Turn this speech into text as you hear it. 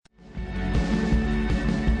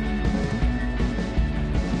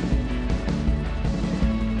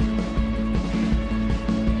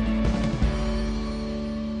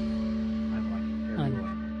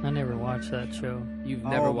that show. You've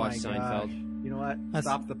never Oh watched my Seinfeld. gosh. You know what?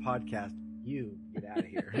 Stop the podcast. You get out of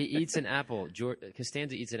here. He eats an apple.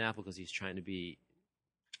 Costanza eats an apple because he's trying to be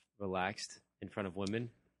relaxed in front of women.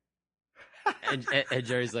 And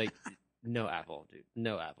Jerry's like, no apple, dude.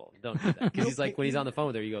 No apple. Don't do that. Because he's like, when he's on the phone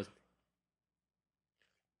with her, he goes,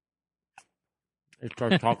 he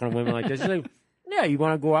starts talking to women like this. He's like, yeah, you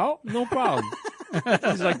want to go out? No problem.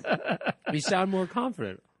 He's like, you sound more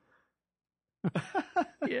confident.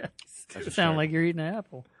 Yeah. That's Sound like you're eating an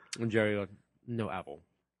apple. And Jerry like, no apple.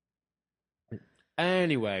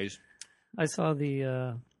 Anyways. I saw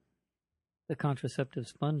the contraceptive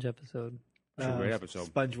sponge episode. It's a great episode.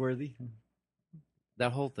 Sponge-worthy.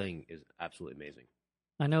 That whole thing is absolutely amazing.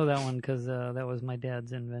 I know that one because that was my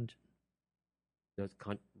dad's invention.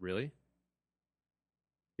 Really?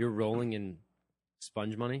 You're rolling in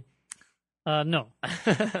sponge money? No.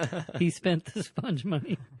 He spent the sponge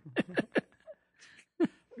money.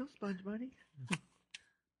 No sponge money.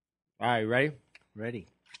 All right, ready? Ready.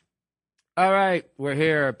 All right, we're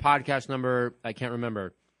here. Podcast number, I can't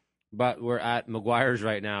remember. But we're at McGuire's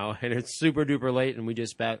right now, and it's super duper late, and we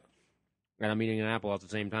just spent, and I'm eating an apple at the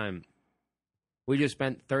same time. We just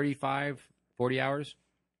spent 40 hours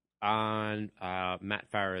on Matt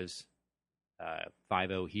Farah's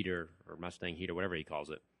 5.0 heater, or Mustang heater, whatever he calls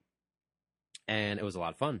it. And it was a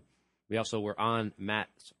lot of fun. We also were on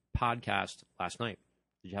Matt's podcast last night.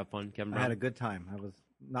 Did you have fun, Kevin Brown? I had a good time. I was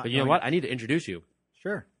not. But you know what? I need to introduce you.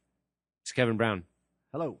 Sure. It's Kevin Brown.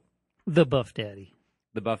 Hello. The Buff Daddy.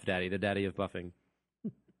 The Buff Daddy, the daddy of buffing.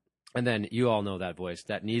 And then you all know that voice.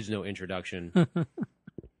 That needs no introduction.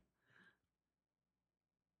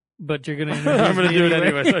 But you're going to I'm going to do it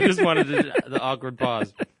anyway. So I just wanted the awkward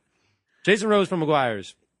pause. Jason Rose from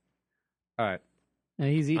McGuire's. All right. Now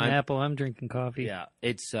he's eating apple. I'm drinking coffee. Yeah.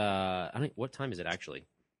 It's, I don't, what time is it actually?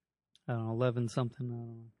 I don't know, 11 something.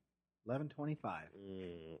 I don't know.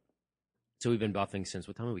 11:25. So we've been buffing since,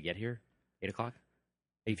 what time did we get here? 8 o'clock?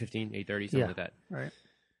 8:15, 8:30, something like that. Right.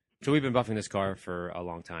 So we've been buffing this car for a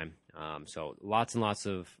long time. So lots and lots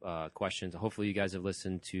of questions. Hopefully you guys have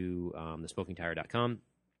listened to thesmokingtire.com.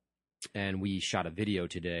 And we shot a video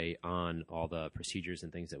today on all the procedures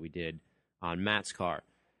and things that we did on Matt's car.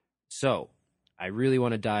 So I really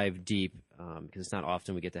want to dive deep because it's not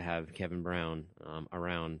often we get to have Kevin Brown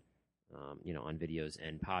around, on videos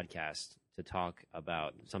and podcasts to talk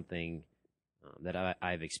about something that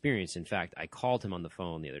I've experienced. In fact, I called him on the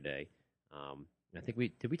phone the other day. I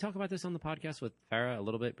think did we talk about this on the podcast with Farah a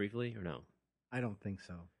little bit briefly or no? I don't think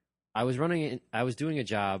so. I was doing a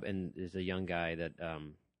job, and there's a young guy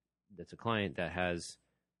that's a client that has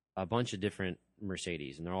a bunch of different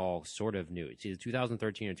Mercedes, and they're all sort of new. It's either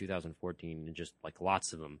 2013 or 2014, and just like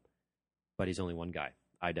lots of them. But he's only one guy.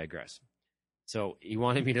 I digress. So he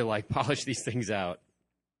wanted me to polish these things out,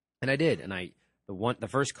 and I did. And the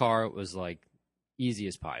first car was easy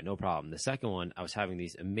as pie, no problem. The second one, I was having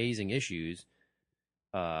these amazing issues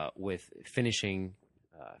with finishing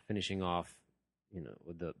off,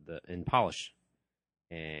 with the in polish,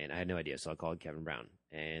 and I had no idea. So I called Kevin Brown,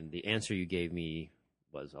 and the answer you gave me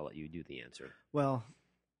was, I'll let you do the answer. Well,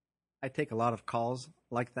 I take a lot of calls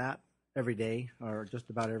like that every day, or just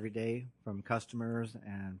about every day, from customers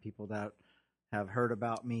and people that have heard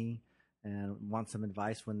about me and want some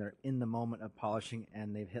advice when they're in the moment of polishing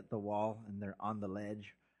and they've hit the wall and they're on the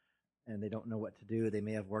ledge and they don't know what to do. They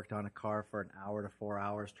may have worked on a car for an hour to 4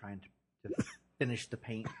 hours trying to finish the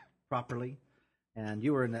paint properly. And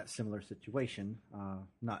you were in that similar situation,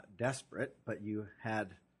 not desperate, but you had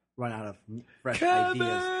run out of fresh Kevin!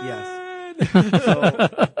 ideas. Yes.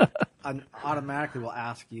 So I automatically will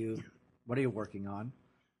ask you, what are you working on?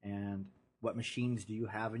 And what machines do you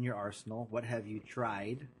have in your arsenal? What have you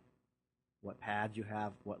tried? What pads you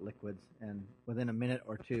have? What liquids? And within a minute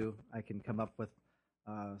or two, I can come up with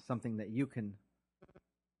something that you can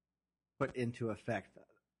put into effect.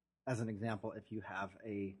 As an example, if you have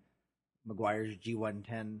a McGuire's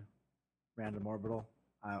G110 random orbital,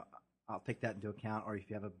 I'll take that into account. Or if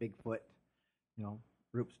you have a Bigfoot,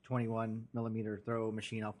 Rupes 21 millimeter throw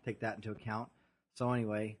machine, I'll take that into account. So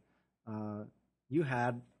anyway, you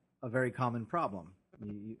had a very common problem.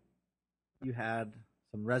 You had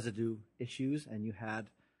some residue issues, and you had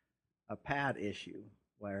a pad issue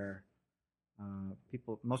where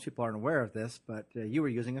most people aren't aware of this, but you were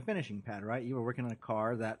using a finishing pad, right? You were working on a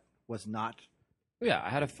car that was not. Yeah, I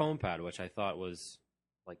had a foam pad, which I thought was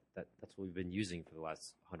that's what we've been using for the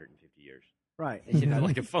last 150 years. Right. And you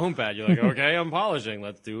had a foam pad. You're like, okay, I'm polishing.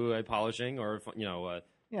 Let's do a polishing or a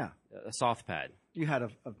soft pad. You had a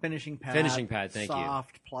finishing pad. Finishing pad, thank you.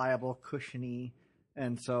 Soft, pliable, cushiony.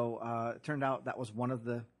 And so it turned out that was one of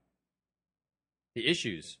the The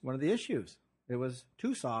issues. One of the issues. It was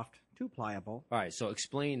too soft, too pliable. All right, so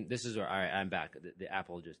explain. This is where all right. I'm back. The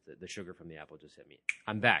apple just the sugar from the apple just hit me.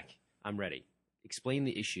 I'm back. I'm ready. Explain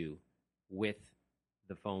the issue with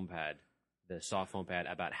the foam pad, the soft foam pad,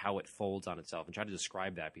 about how it folds on itself, and try to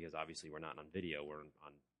describe that because obviously we're not on video. We're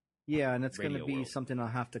on. Yeah, and it's going to Radio be world. something I'll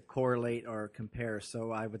have to correlate or compare.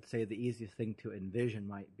 So I would say the easiest thing to envision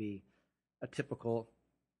might be a typical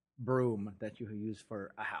broom that you use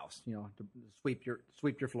for a house. You know, to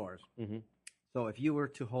sweep your floors. Mm-hmm. So if you were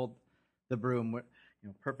to hold the broom,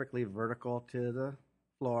 perfectly vertical to the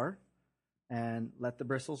floor, and let the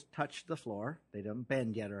bristles touch the floor, they don't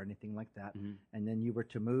bend yet or anything like that, and then you were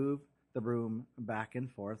to move the broom back and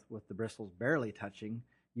forth with the bristles barely touching,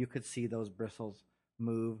 you could see those bristles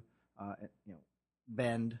move,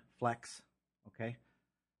 bend, flex. Okay.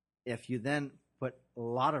 If you then put a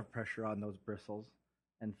lot of pressure on those bristles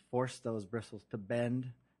and force those bristles to bend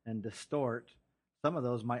and distort, some of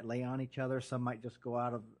those might lay on each other. Some might just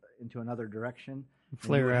go into another direction.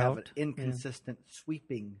 Flare and you would have out. an inconsistent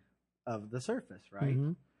sweeping of the surface, right?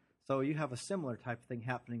 Mhm. So you have a similar type of thing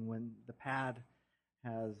happening when the pad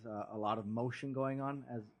has a lot of motion going on,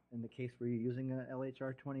 as in the case where you're using a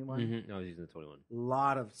LHR21. Mm-hmm. I was using the 21. A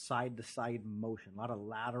lot of side-to-side motion, a lot of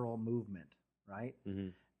lateral movement, right? Mm-hmm.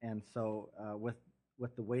 And so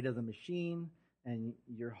with the weight of the machine and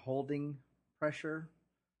you're holding pressure,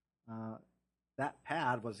 that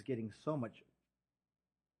pad was getting so much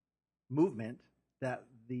movement that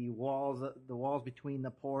the walls between the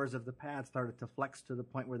pores of the pad started to flex to the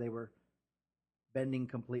point where they were bending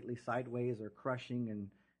completely sideways or crushing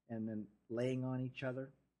and then laying on each other.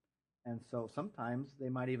 And so sometimes they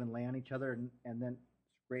might even lay on each other and then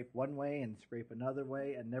scrape one way and scrape another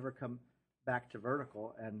way and never come back to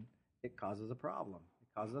vertical, and it causes a problem. It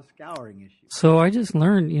causes a scouring issue. So I just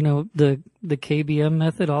learned, the KBM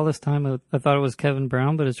method all this time. I thought it was Kevin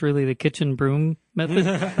Brown, but it's really the kitchen broom method.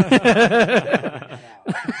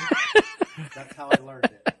 That's how I learned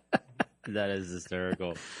it. That is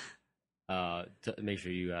hysterical. Make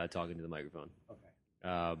sure you talk into the microphone.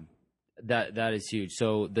 Okay. That is huge.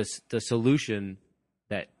 So the solution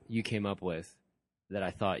that you came up with, that I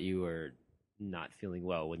thought you were not feeling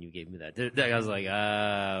well when you gave me that. I was like,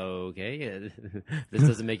 okay, this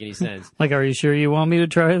doesn't make any sense. Like, are you sure you want me to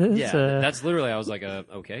try this? Yeah, that's literally. I was like,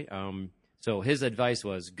 okay. So his advice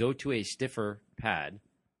was go to a stiffer pad.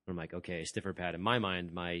 I'm like, okay, a stiffer pad. In my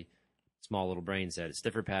mind, my small little brain said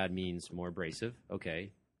stiffer pad means more abrasive.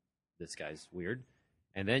 Okay, this guy's weird.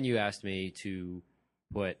 And then you asked me to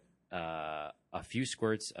put a few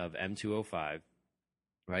squirts of M205,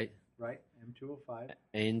 right? Right, M205.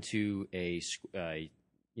 Into a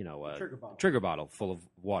Trigger bottle. bottle full of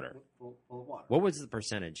water. Full of water. What was the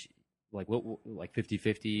percentage? Like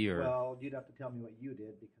 50-50 or? Well, you'd have to tell me what you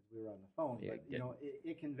did because we were on the phone. Yeah, But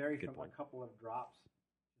it can vary Good from point. a couple of drops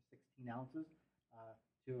to 16 ounces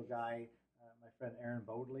to a guy, my friend Aaron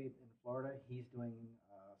Bodley in Florida. He's doing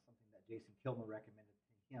something that Jason Kilmer recommended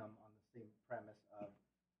to him on the same premise of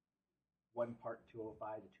 1 part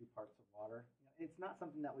 205 to 2 parts of water. It's not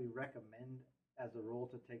something that we recommend as a rule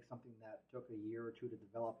to take something that took a year or two to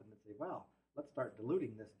develop and then say, well, let's start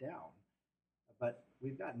diluting this down. But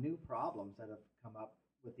we've got new problems that have come up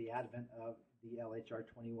with the advent of the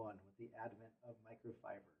LHR21, with the advent of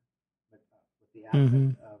microfiber, with the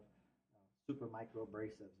advent of super micro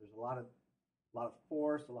abrasives. There's a lot of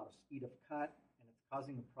force, a lot of speed of cut, and it's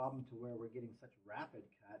causing a problem to where we're getting such rapid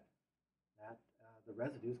cut that the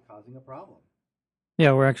residue is causing a problem.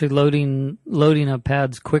 Yeah, we're actually loading up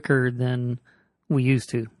pads quicker than we used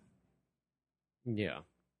to. Yeah.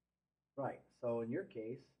 Right. So in your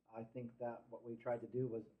case, I think that what we tried to do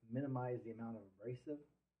was minimize the amount of abrasive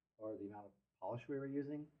or the amount of polish we were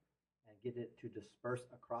using and get it to disperse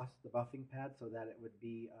across the buffing pad so that it would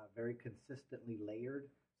be very consistently layered.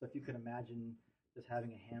 So if you can imagine just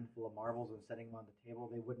having a handful of marbles and setting them on the table,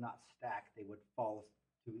 they would not stack. They would fall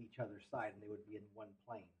to each other's side and they would be in one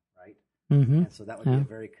plane, right? Mm-hmm. And so that would be a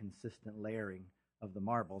very consistent layering of the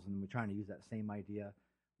marbles. And we're trying to use that same idea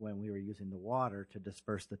when we were using the water to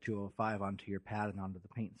disperse the 205 onto your pad and onto the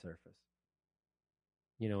paint surface.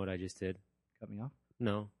 You know what I just did? Cut me off?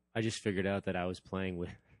 No, I just figured out that I was playing with.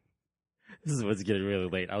 This is what's getting really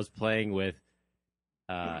late. I was playing with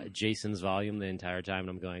Jason's volume the entire time, and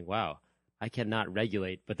I'm going, "Wow, I cannot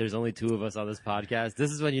regulate." But there's only 2 of us on this podcast.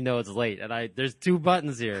 This is when you know it's late, and there's 2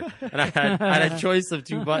 buttons here, and I had a choice of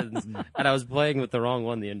 2 buttons, and I was playing with the wrong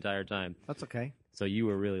one the entire time. That's okay. So you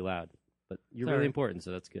were really loud, but you're Sorry. really important,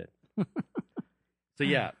 so that's good. So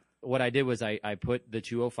yeah, what I did was I put the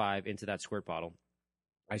 205 into that squirt bottle.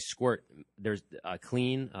 I squirt. There's a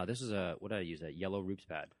clean. This is what did I use? A yellow Roops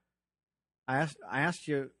pad. I asked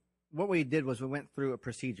you, what we did was we went through a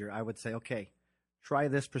procedure. I would say, okay, try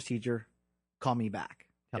this procedure, call me back,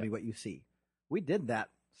 tell me what you see. We did that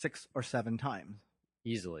 6 or 7 times.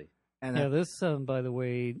 Easily. And Yeah, this, by the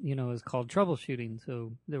way, is called troubleshooting.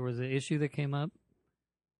 So there was an issue that came up.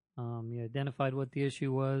 You identified what the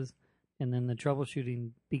issue was, and then the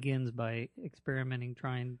troubleshooting begins by experimenting,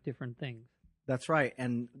 trying different things. that's right.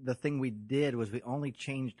 And the thing we did was we only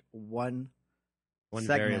changed one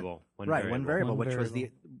segment. Variable. One One variable, which was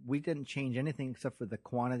variable. we didn't change anything except for the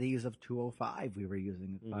quantities of 205 we were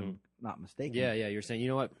using, if I'm not mistaken. Yeah, you're saying, you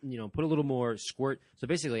know what, put a little more squirt. So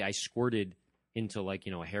basically I squirted into like, a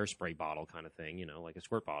hairspray bottle kind of thing, like a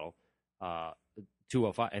squirt bottle,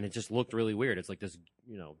 205, and it just looked really weird. It's like this,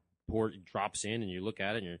 pour drops in and you look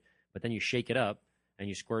at it but then you shake it up and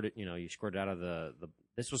you squirt it, you squirt it out of the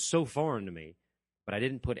this was so foreign to me, but I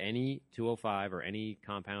didn't put any 205 or any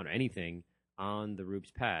compound or anything on the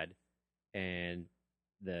Rubes pad, and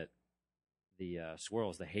the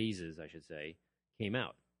swirls, the hazes, I should say, came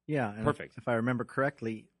out. Yeah, and Perfect. If I remember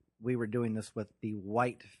correctly, we were doing this with the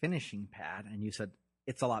white finishing pad, and you said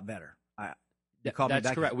it's a lot better. You called me That's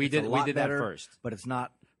back, correct. We "It's a did lot that better, first. but it's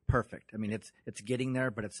not perfect. I mean, it's getting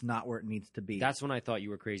there, but it's not where it needs to be. That's when I thought you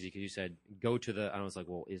were crazy, because you said go to the. I was like,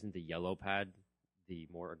 well, isn't the yellow pad the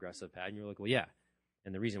more aggressive pad? And you were like, well, yeah.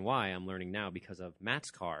 And the reason why I'm learning now because of Matt's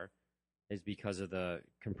car is because of the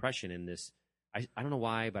compression in this. I don't know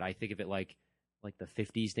why, but I think of it like the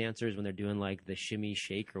 50s dancers when they're doing like the shimmy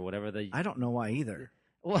shake or whatever they. I don't know why either.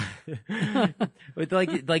 Well, with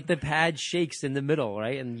like the pad shakes in the middle,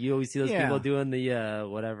 right? And you always see those Yeah. people doing the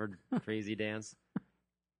whatever crazy dance.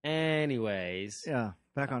 Anyways, Yeah,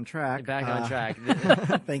 back on track. Back on track.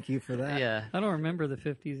 Thank you for that. yeah. I don't remember the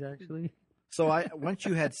 50s, actually. So once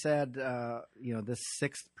you had said, this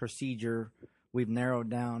 6th procedure, we've narrowed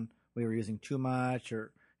down. We were using too much,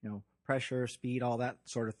 or pressure, speed, all that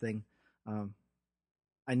sort of thing.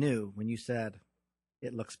 I knew when you said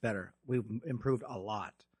it looks better. We've improved a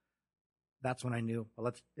lot. That's when I knew. Well,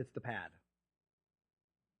 it's the pad,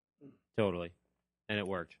 Totally. And it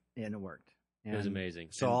worked. and it worked. It was And amazing.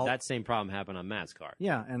 So And all- that same problem happened on Matt's car.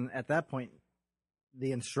 Yeah, and at that point,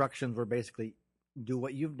 the instructions were basically do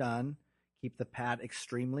what you've done, keep the pad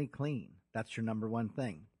extremely clean. That's your number one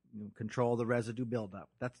thing. Control the residue buildup.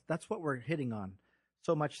 That's what we're hitting on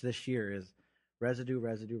so much this year is residue.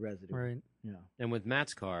 Right. Yeah. And with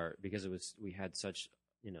Matt's car, because we had such,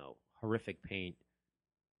 horrific paint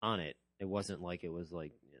on it, it wasn't like it was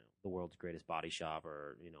like, the world's greatest body shop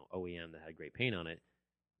or, OEM that had great paint on it.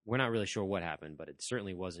 We're not really sure what happened, but it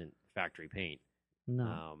certainly wasn't factory paint.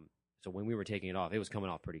 No. So when we were taking it off, it was coming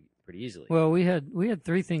off pretty easily. Well, we had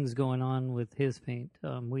 3 things going on with his paint.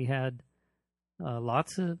 We had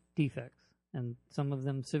lots of defects, and some of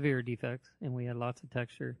them severe defects, and we had lots of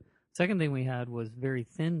texture. Second thing we had was very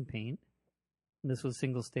thin paint. This was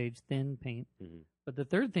single stage thin paint. Mhm. But the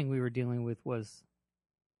third thing we were dealing with was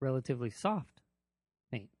relatively soft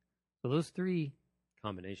paint. So those three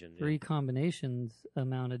Combination. three combinations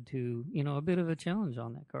amounted to a bit of a challenge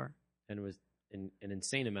on that car. And it was an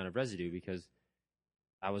insane amount of residue, because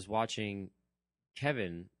I was watching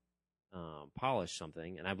Kevin polish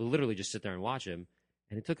something, and I would literally just sit there and watch him,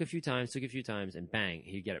 and it took a few times, and bang,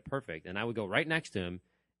 he'd get it perfect. And I would go right next to him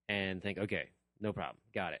and think, okay, no problem,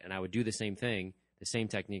 got it. And I would do the same thing, the same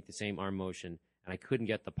technique, the same arm motion, and I couldn't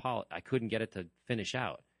get I couldn't get it to finish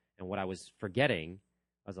out. And what I was forgetting,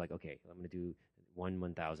 I was like, okay, I'm going to do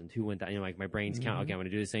 1,000, 2 1,000. Like my brain's count. Okay, I'm going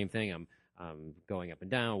to do the same thing. I'm going up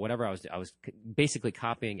and down, whatever. I was basically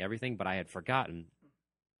copying everything, but I had forgotten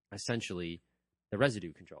essentially the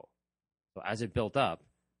residue control. So as it built up,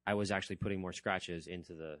 I was actually putting more scratches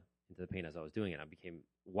into the paint as I was doing it. I became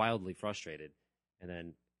wildly frustrated. And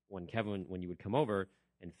then when you would come over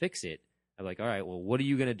and fix it, I'm like, all right, well, what are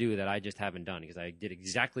you going to do that I just haven't done? Because I did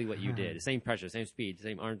exactly what you did. The same pressure, same speed,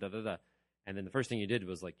 same arm, da-da-da. And then the first thing you did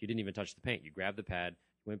was, like, you didn't even touch the paint. You grabbed the pad,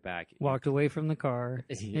 went back. Walked away from the car.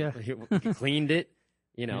 Yeah. You cleaned it,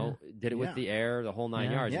 did it with Yeah. the air, the whole 9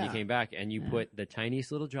 Yeah. yards. And you Yeah. came back and you Yeah. put the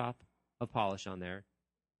tiniest little drop of polish on there,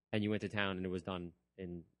 and you went to town, and it was done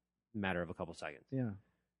in a matter of a couple seconds. Yeah.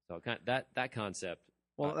 So that concept.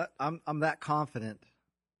 Well, I'm that confident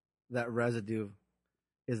that residue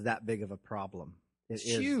is that big of a problem. It's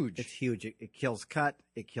huge. It's huge. It kills cut.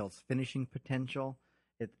 It kills finishing potential.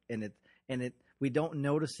 We don't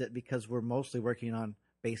notice it because we're mostly working on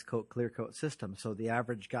base coat, clear coat systems. So the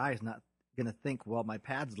average guy is not going to think, well, my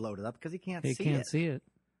pad's loaded up, because he can't They see can't it. see it.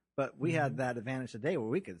 But we had that advantage today where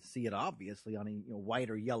we could see it obviously on a white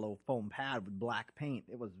or yellow foam pad with black paint.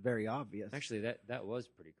 It was very obvious. Actually, that was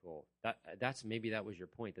pretty cool. That was your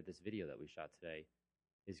point, that this video that we shot today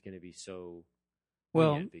is going to be so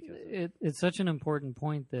Well, poignant because of, it's such an important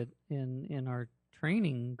point that in our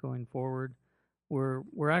training going forward,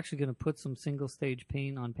 we're actually going to put some single stage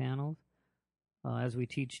paint on panels as we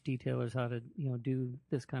teach detailers how to do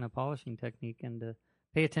this kind of polishing technique and to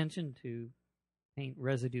pay attention to paint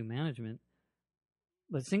residue management.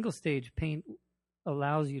 But single stage paint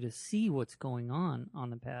allows you to see what's going on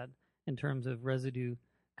the pad in terms of residue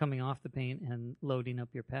coming off the paint and loading up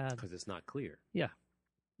your pad. because it's not clear. Yeah.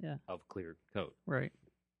 Of clear coat. Right.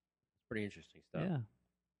 Pretty interesting stuff. Yeah.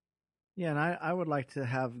 Yeah, and I would like to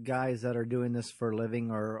have guys that are doing this for a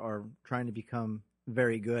living or trying to become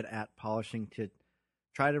very good at polishing to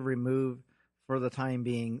try to remove, for the time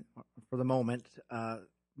being, for the moment,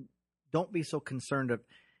 don't be so concerned of,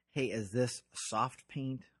 hey, is this soft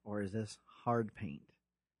paint or is this hard paint?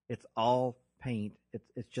 It's all paint.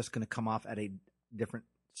 It's just going to come off at a different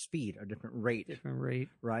speed or different rate. Different rate.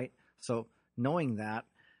 Right? So knowing that,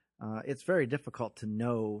 it's very difficult to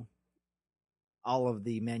know all of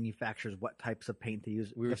the manufacturers, what types of paint they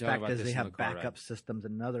use. We were The talking fact about is this they in have the car backup ride. systems,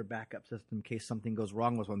 another backup system in case something goes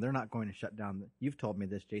wrong with one. They're not going to shut down. You've told me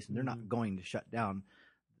this, Jason. They're not going to shut down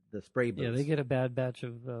the spray booths. Yeah, they get a bad batch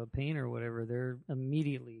of paint or whatever, they're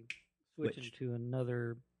immediately switching Switched. to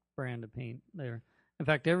another brand of paint there. In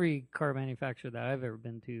fact, every car manufacturer that I've ever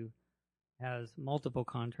been to has multiple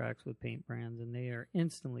contracts with paint brands, and they are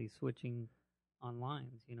instantly switching on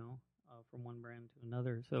lines, from one brand to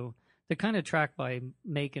another. So to kind of track by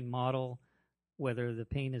make and model whether the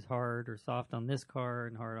paint is hard or soft on this car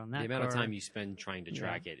and hard on that The amount car. of time you spend trying to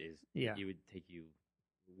track it is, Yeah. it would take you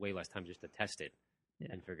way less time just to test it Yeah.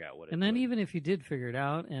 and figure out what it And then does. even if you did figure it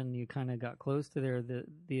out and you kind of got close to there,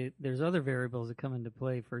 there's other variables that come into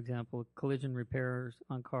play. For example, collision repairs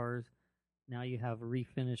on cars. Now you have a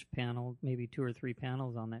refinished panel, maybe 2 or 3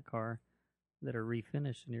 panels on that car that are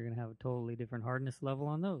refinished, and you're going to have a totally different hardness level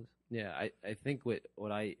on those. Yeah, I think what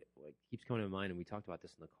keeps coming to mind, and we talked about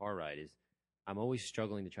this in the car ride, is I'm always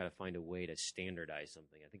struggling to try to find a way to standardize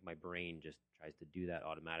something. I think my brain just tries to do that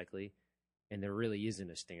automatically, and there really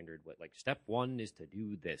isn't a standard way. Like step 1 is to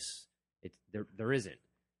do this. It's there isn't,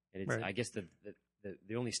 and it's Right. I guess the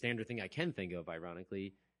only standard thing I can think of,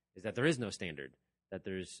 ironically, is that there is no standard. That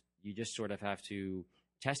you just sort of have to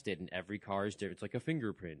test it, and every car is different. It's like a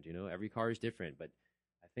fingerprint, every car is different. But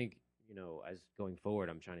I think, as going forward,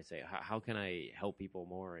 I'm trying to say, how can I help people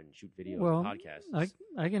more and shoot videos Well, and podcasts?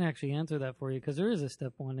 I can actually answer that for you because there is a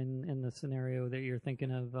step 1 in the scenario that you're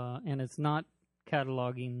thinking of, and it's not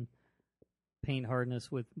cataloging paint hardness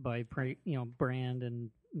by brand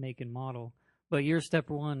and make and model. But your step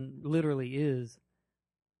 1 literally is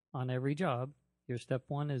on every job. Your step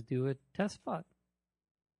 1 is do a test spot.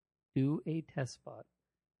 Do a test spot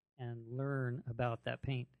and learn about that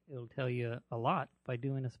paint. It'll tell you a lot by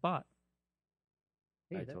doing a spot.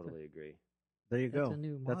 Hey, I that's totally agree. There you that's go. a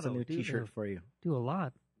new That's a motto. new T-shirt for you. Do a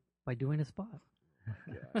lot by doing a spot.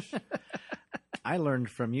 Gosh. I learned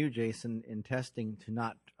from you, Jason, in testing to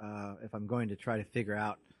not, if I'm going to try to figure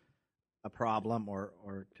out a problem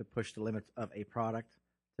or to push the limits of a product,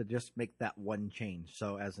 to just make that one change.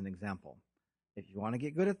 So as an example, if you want to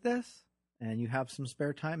get good at this and you have some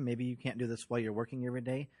spare time, maybe you can't do this while you're working every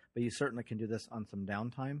day, but you certainly can do this on some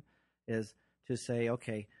downtime, is to say,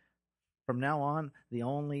 okay, from now on, the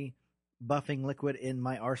only buffing liquid in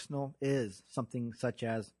my arsenal is something such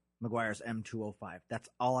as Meguiar's M205. That's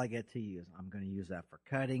all I get to use. I'm going to use that for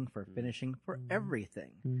cutting, for finishing, for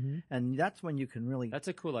everything. Mm-hmm. And that's when you can really... That's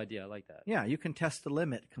a cool idea. I like that. Yeah, you can test the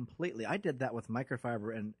limit completely. I did that with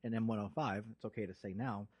microfiber and M105. It's okay to say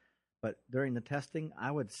now. But during the testing,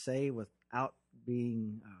 I would say, without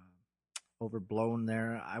being overblown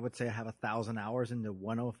there, I would say I have 1,000 hours into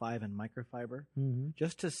 105 and microfiber, Mm-hmm.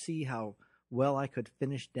 just to see how well I could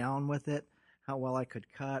finish down with it, how well I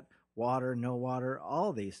could cut, water, no water,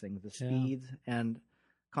 all these things, the Yeah. speeds. And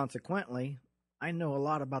consequently, I know a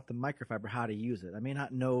lot about the microfiber, how to use it. I may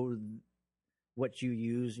not know what you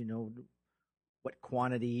use, what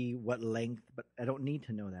quantity, what length, but I don't need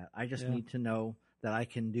to know that. I just Yeah. need to know that I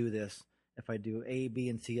can do this. If I do A, B,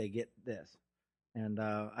 and C, I get this. And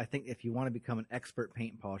I think if you want to become an expert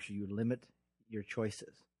paint polisher, you limit your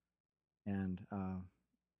choices and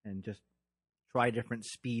just try different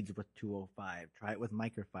speeds with 205. Try it with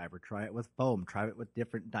microfiber. Try it with foam. Try it with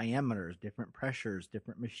different diameters, different pressures,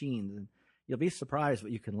 different machines. And you'll be surprised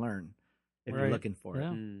what you can learn if you're Right. looking for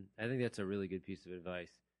Yeah. it. I think that's a really good piece of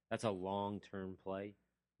advice. That's a long-term play,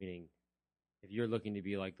 meaning if you're looking to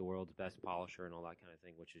be like the world's best polisher and all that kind of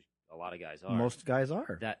thing, which is a lot of guys are, Most guys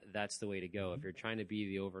are. that's the way to go. If you're trying to be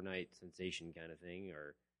the overnight sensation kind of thing,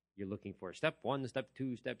 or you're looking for step 1, step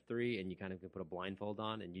 2, step 3, and you kind of can put a blindfold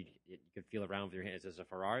on, and you can feel around with your hand. Is this a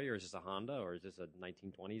Ferrari, or is this a Honda, or is this a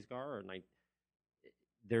 1920s car, or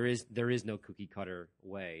there is no cookie cutter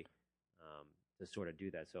way to sort of do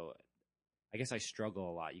that. So I guess I struggle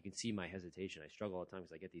a lot. You can see my hesitation. I struggle all the time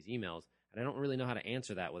because I get these emails, and I don't really know how to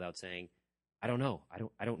answer that without saying, I don't know.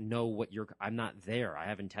 I don't know what I'm not there. I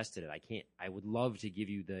haven't tested it. I can't. I would love to give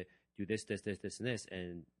you the do this, and this,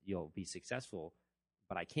 and you'll be successful,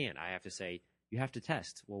 but I can't. I have to say, you have to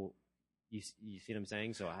test. Well, you see what I'm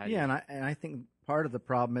saying? So and I think part of the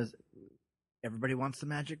problem is everybody wants the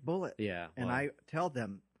magic bullet. Yeah. And I tell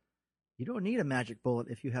them, you don't need a magic bullet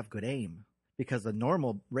if you have good aim, because the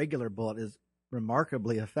normal regular bullet is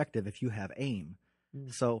remarkably effective if you have aim.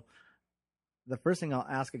 So the first thing I'll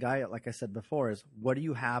ask a guy, like I said before, is what do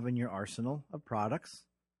you have in your arsenal of products?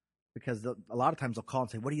 Because a lot of times they'll call and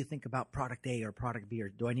say, what do you think about product A or product B, or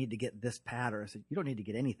do I need to get this pad? Or I said, you don't need to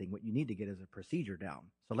get anything. What you need to get is a procedure down.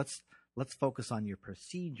 So let's focus on your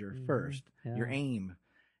procedure first, your aim.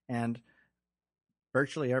 And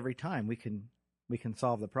virtually every time we can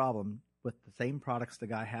solve the problem with the same products the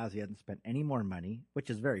guy has. He hasn't spent any more money, which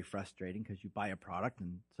is very frustrating because you buy a product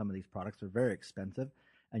and some of these products are very expensive,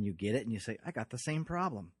 and you get it and you say, I got the same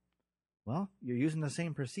problem. Well, you're using the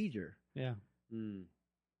same procedure. Yeah.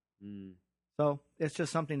 So it's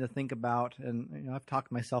just something to think about. And I've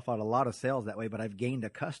talked myself out a lot of sales that way, but I've gained a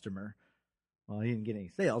customer. Well, I didn't get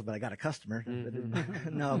any sales, but I got a customer.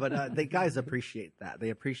 No, but the guys appreciate that.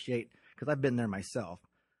 They appreciate, because I've been there myself.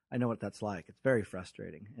 I know what that's like. It's very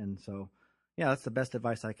frustrating. And so, yeah, that's the best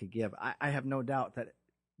advice I could give. I have no doubt that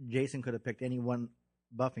Jason could have picked any one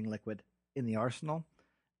buffing liquid in the arsenal,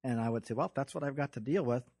 and I would say, well, if that's what I've got to deal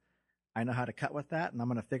with, I know how to cut with that, and I'm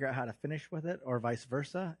going to figure out how to finish with it, or vice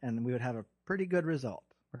versa, and we would have a pretty good result.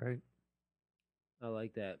 Right. I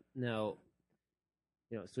like that. Now,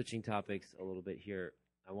 switching topics a little bit here,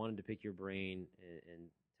 I wanted to pick your brain and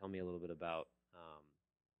tell me a little bit about,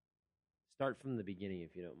 start from the beginning,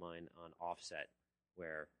 if you don't mind, on offset,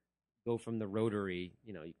 where go from the rotary,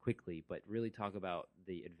 quickly, but really talk about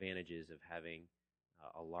the advantages of having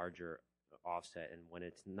a larger offset, and when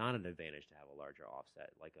it's not an advantage to have a larger offset,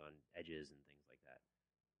 like on edges and things like that.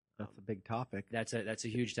 That's a big topic. That's a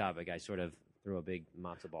huge topic. I sort of threw a big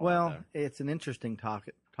matzo ball. Well, it's an interesting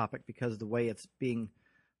topic because the way it's being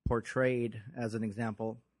portrayed, as an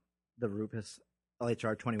example, the Rupes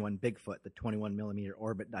LHR 21 Bigfoot, the 21 millimeter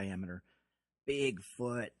orbit diameter,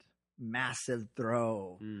 Bigfoot, massive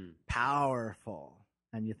throw, powerful,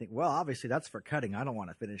 and you think, well, obviously that's for cutting. I don't want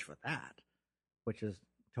to finish with that, which is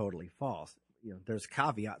totally false. There's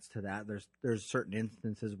caveats to that. There's certain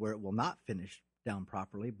instances where it will not finish down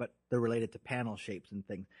properly, but they're related to panel shapes and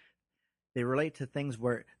things. They relate to things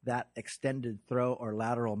where that extended throw or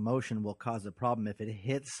lateral motion will cause a problem if it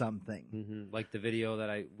hits something. Like the video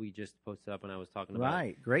that we just posted up when I was talking about.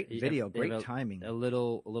 Right, great video, great timing. A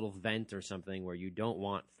little vent or something where you don't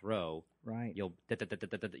want throw. Right. You'll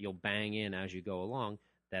bang in as you go along.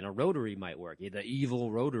 Then a rotary might work. The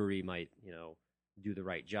evil rotary might do the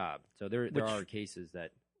right job. So there are cases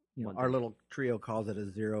that our little trio calls it a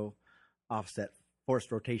zero offset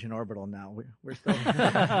forced rotation orbital. Now we're still.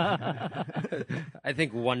 I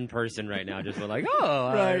think one person right now just went like,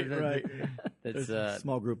 oh, right. That's a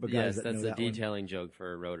small group of guys. Yes, that's a detailing joke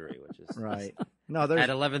for a rotary, which is right. No, at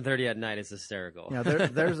 11:30 at night, it's hysterical.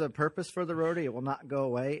 There's a purpose for the rotary. It will not go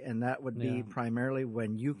away, and that would be primarily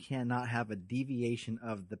when you cannot have a deviation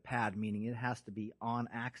of the pad, meaning it has to be on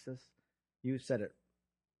axis. You said it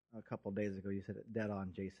a couple of days ago. You said it dead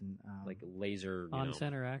on, Jason. Like a laser on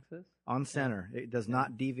center axis. On center, it does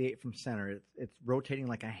not deviate from center. It's rotating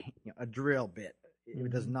like a drill bit.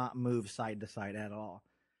 It does not move side to side at all.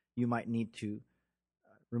 You might need to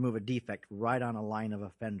remove a defect right on a line of a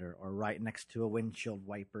fender or right next to a windshield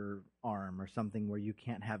wiper arm or something where you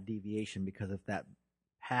can't have deviation, because if that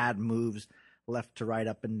pad moves left to right,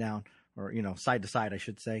 up and down, or side to side, I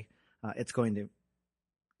should say, it's going to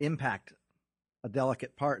impact a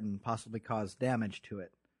delicate part and possibly cause damage to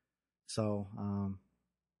it. So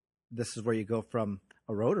this is where you go from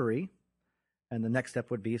a rotary, and the next step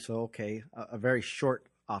would be, a very short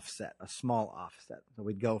offset, a small offset. So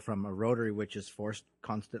we'd go from a rotary, which is forced,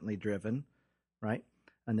 constantly driven, right?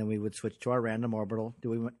 And then we would switch to our random orbital. Do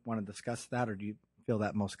we want to discuss that, or do you feel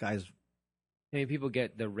that most guys... I mean, people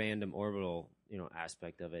get the random orbital,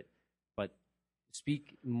 aspect of it, but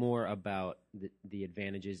speak more about the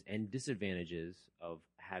advantages and disadvantages of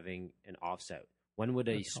having an offset. When would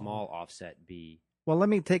a small offset be? Well, let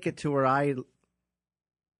me take it to where I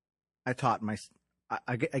taught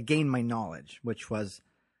I gained my knowledge, which was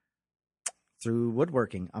through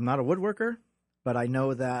woodworking. I'm not a woodworker, But I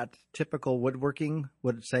know that typical woodworking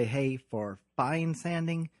would say, hey, for fine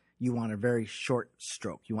sanding, you want a very short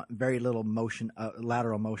stroke. You want very little motion,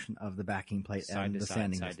 lateral motion of the backing plate and the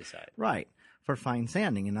sanding side disc. to side. Right, for fine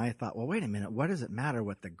sanding. And I thought, well, wait a minute, what does it matter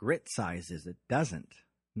what the grit size is? It doesn't.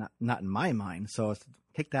 Not in my mind. So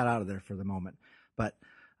take that out of there for the moment. But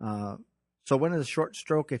so when is a short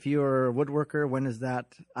stroke, if you're a woodworker, when is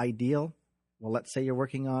that ideal? Well, let's say you're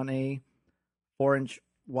working on a 4-inch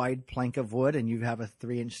wide plank of wood and you have a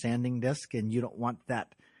 3-inch sanding disc and you don't want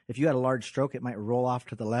that. If you had a large stroke, it might roll off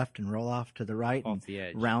to the left and roll off to the right. Off the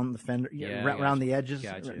edge. Round the fender, round the edges.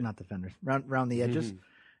 Gotcha. Not the fenders, round the edges.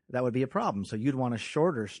 That would be a problem. So you'd want a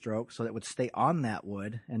shorter stroke so that it would stay on that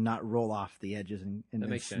wood and not roll off the edges and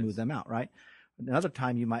smooth sense. them out, right? Another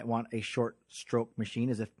time you might want a short stroke machine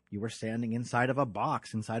is if you were sanding inside of a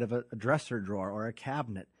box, inside of a dresser drawer or a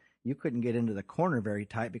cabinet. You couldn't get into the corner very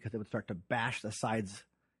tight because it would start to bash the sides,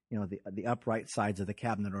 the upright sides of the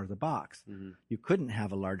cabinet or the box. Mm-hmm. You couldn't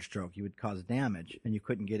have a large stroke. You would cause damage, and you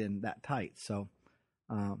couldn't get in that tight. So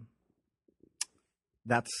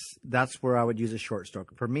that's where I would use a short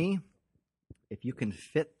stroke. For me, if you can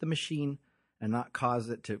fit the machine and not cause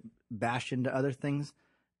it to bash into other things,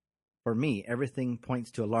 for me, everything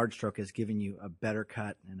points to a large stroke as giving you a better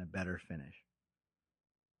cut and a better finish.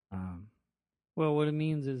 Well, what it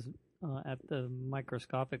means is at the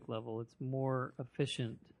microscopic level, it's more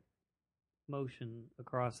efficient motion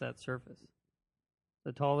across that surface.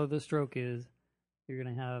 The taller the stroke is, you're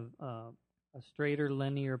going to have a straighter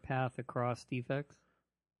linear path across defects,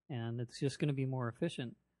 and it's just going to be more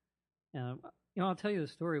efficient. I'll tell you a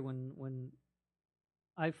story. When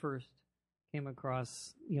I first came across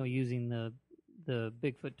using the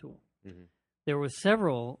Bigfoot tool, Mm-hmm. there were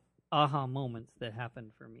several aha moments that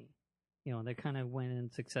happened for me. They kind of went in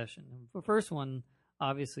succession. The first one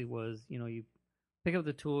obviously was, you pick up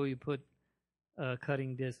the tool, you put a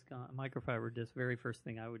cutting disc, a microfiber disc, very first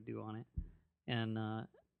thing I would do on it. And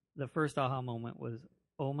the first aha moment was,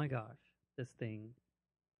 oh my gosh, this thing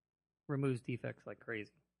removes defects like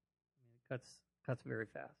crazy. It cuts very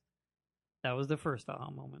fast. That was the first aha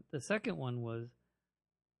moment. The second one was,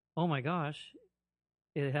 oh my gosh,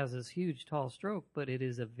 it has this huge tall stroke, but it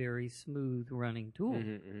is a very smooth running tool.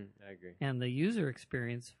 I agree. And the user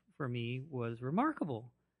experience for me was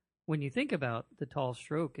remarkable. When you think about the tall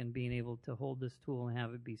stroke and being able to hold this tool and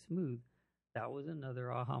have it be smooth, that was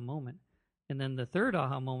another aha moment. And then the third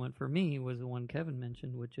aha moment for me was the one Kevin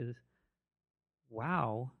mentioned, which is,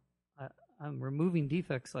 wow, I'm removing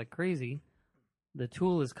defects like crazy. The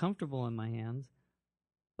tool is comfortable in my hands,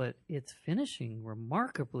 but it's finishing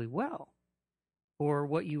remarkably well. Or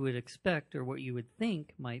what you would expect or what you would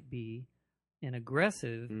think might be an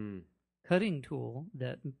aggressive cutting tool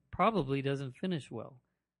that probably doesn't finish well.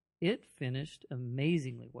 It finished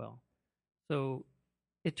amazingly well. So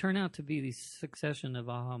it turned out to be the succession of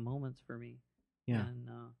aha moments for me. Yeah. And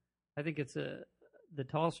I think it's the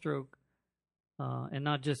tall stroke, and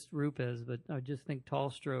not just Rupes, but I just think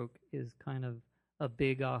tall stroke is kind of a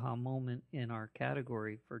big aha moment in our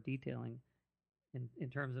category for detailing. In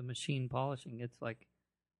terms of machine polishing, it's like,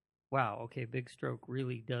 wow, okay, big stroke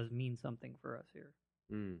really does mean something for us here.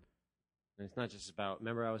 And it's not just about,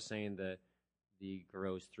 remember I was saying the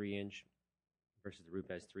Garreau's 3-inch versus the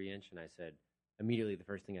Rupes 3-inch, and I said, immediately the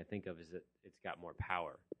first thing I think of is that it's got more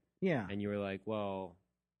power. Yeah. And you were like, well,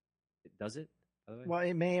 does it? Well,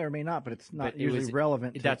 it may or may not, but it's not But usually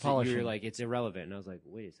relevant to that's polishing. You were like, it's irrelevant. And I was like,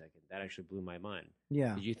 wait a second. That actually blew my mind.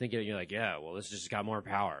 Yeah. Did you think it? You're like, yeah, well, this just got more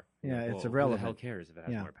power. Yeah, Like, it's well, irrelevant. Who the hell cares if it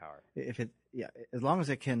has more power? As long as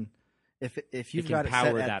it can, if you've can got it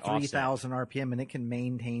power set that at 3,000 RPM and it can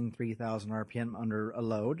maintain 3,000 RPM under a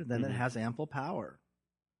load, then it has ample power.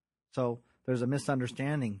 So there's a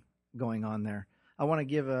misunderstanding going on there. I want to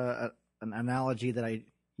give an analogy that I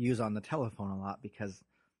use on the telephone a lot, because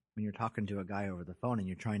when you're talking to a guy over the phone and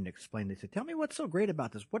you're trying to explain, they say, tell me what's so great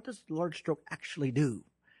about this. What does the large stroke actually do?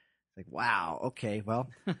 It's like, wow, okay, well.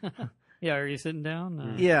 Yeah, are you sitting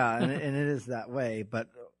down? Yeah, and it is that way. But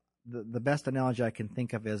the best analogy I can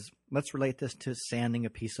think of is, let's relate this to sanding a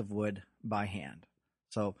piece of wood by hand.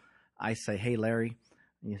 So I say, hey, Larry,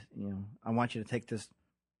 I want you to take this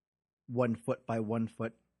 1 foot by 1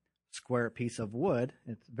 foot square piece of wood.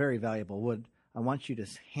 It's very valuable wood. I want you to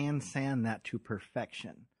hand sand that to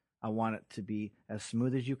perfection. I want it to be as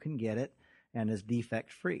smooth as you can get it and as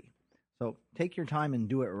defect free. So take your time and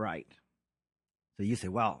do it right. So you say,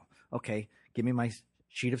 well, okay, give me my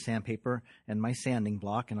sheet of sandpaper and my sanding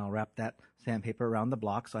block, and I'll wrap that sandpaper around the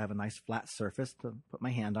block so I have a nice flat surface to put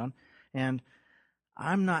my hand on. And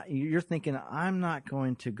you're thinking, I'm not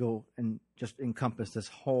going to go and just encompass this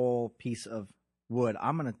whole piece of wood.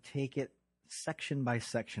 I'm going to take it section by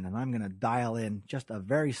section, and I'm going to dial in just a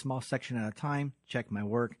very small section at a time, check my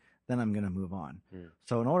work, then I'm going to move on.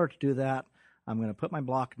 So in order to do that, I'm going to put my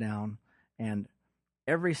block down, and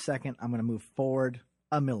every second I'm going to move forward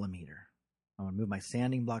a millimeter. I'm going to move my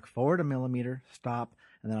sanding block forward a millimeter, stop,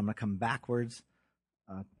 and then I'm going to come backwards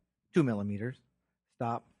 2 millimeters,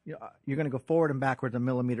 stop. You're going to go forward and backwards a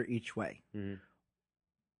millimeter each way.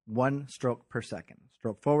 1 stroke per second.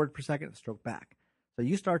 Stroke forward per second, stroke back. So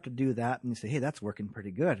you start to do that, and you say, hey, that's working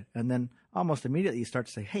pretty good. And then almost immediately you start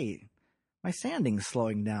to say, hey, my sanding's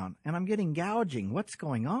slowing down, and I'm getting gouging. What's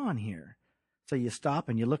going on here? So you stop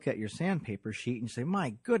and you look at your sandpaper sheet and you say,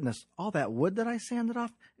 my goodness, all that wood that I sanded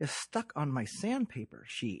off is stuck on my sandpaper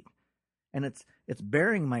sheet. And it's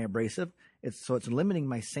burying my abrasive, so it's limiting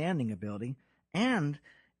my sanding ability, and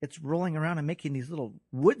it's rolling around and making these little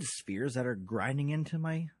wood spheres that are grinding into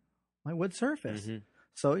my wood surface.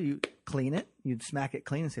 So you clean it, you'd smack it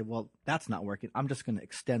clean and say, well, that's not working. I'm just going to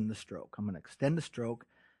extend the stroke. I'm going to extend the stroke.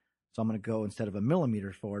 So I'm going to go, instead of a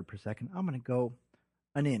millimeter forward per second, I'm going to go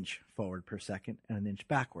an inch forward per second and an inch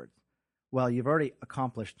backwards. Well, you've already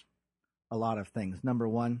accomplished a lot of things. Number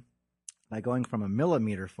one, by going from a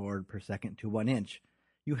millimeter forward per second to 1 inch,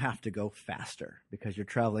 you have to go faster because you're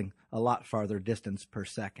traveling a lot farther distance per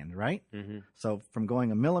second, right? So from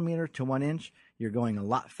going a millimeter to 1 inch, you're going a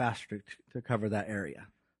lot faster to cover that area.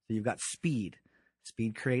 So you've got speed.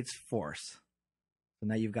 Speed creates force. So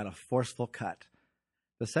now you've got a forceful cut.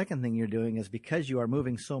 The second thing you're doing is, because you are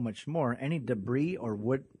moving so much more, any debris or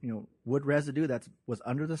wood residue that was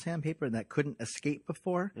under the sandpaper and that couldn't escape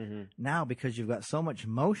before, now because you've got so much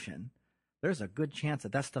motion, there's a good chance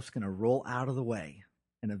that stuff's going to roll out of the way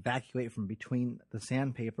and evacuate from between the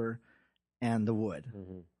sandpaper and the wood,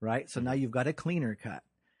 right? So now you've got a cleaner cut.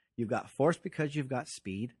 You've got force because you've got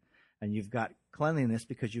speed, and you've got cleanliness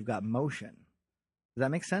because you've got motion. Does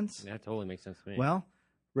that make sense? Yeah, that totally makes sense to me. Well,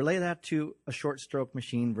 relay that to a short stroke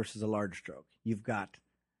machine versus a large stroke. You've got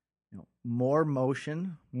more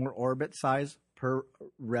motion, more orbit size per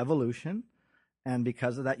revolution, and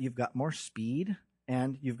because of that, you've got more speed,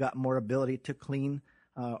 and you've got more ability to clean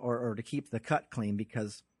or to keep the cut clean,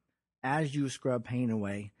 because as you scrub paint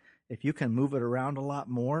away, if you can move it around a lot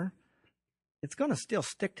more, it's going to still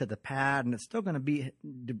stick to the pad, and it's still going to be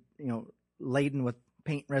laden with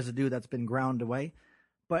paint residue that's been ground away,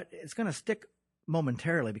 but it's going to stick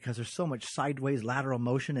momentarily because there's so much sideways lateral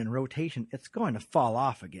motion and rotation. It's going to fall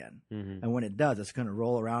off again. And when it does, it's going to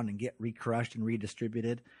roll around and get recrushed and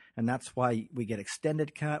redistributed. And that's why we get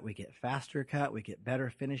extended cut, we get faster cut, we get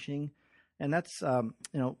better finishing. And that's,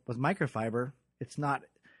 with microfiber, it's not,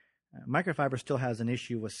 microfiber still has an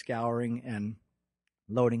issue with scouring and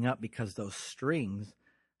loading up, because those strings,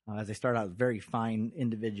 as they start out as very fine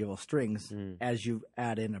individual strings, as you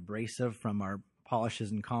add in abrasive from our polishes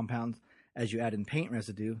and compounds, as you add in paint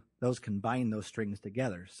residue, those can bind those strings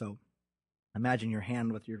together. So imagine your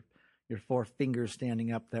hand with your 4 fingers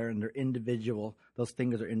standing up there, and they're individual, those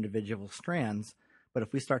fingers are individual strands. But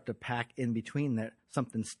if we start to pack in between that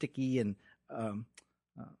something sticky and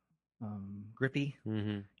grippy,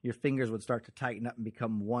 your fingers would start to tighten up and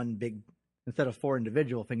become one big, instead of 4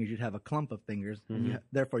 individual fingers, you'd have a clump of fingers, and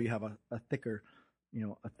therefore you have a thicker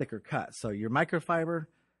cut. So your microfiber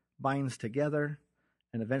binds together,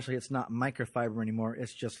 and eventually it's not microfiber anymore.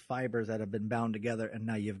 It's just fibers that have been bound together, and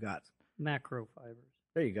now you've got macro fibers.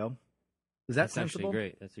 There you go. Is that That's sensible? actually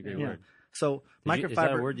great. That's a great word. So microfiber. Is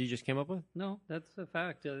that a word you just came up with? No, that's a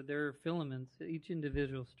fact. They're filaments. Each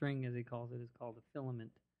individual string, as he calls it, is called a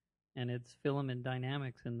filament, and it's filament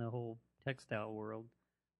dynamics in the whole textile world.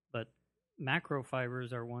 But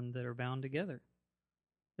macrofibers are ones that are bound together.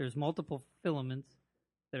 There's multiple filaments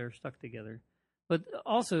that are stuck together. But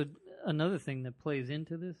also, another thing that plays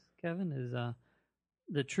into this, Kevin, is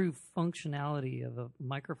the true functionality of a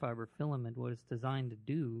microfiber filament, what it's designed to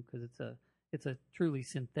do, because it's a truly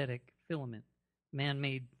synthetic filament,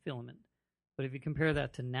 man-made filament. But if you compare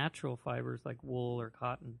that to natural fibers like wool or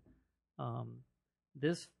cotton,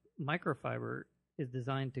 this microfiber is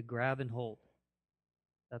designed to grab and hold.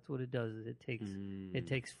 That's what it does. Is it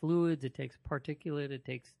takes fluids, it takes particulate, it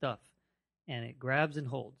takes stuff, and it grabs and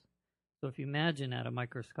holds. So if you imagine at a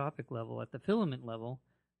microscopic level, at the filament level,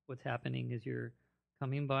 what's happening is you're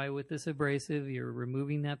coming by with this abrasive, you're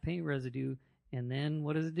removing that paint residue, and then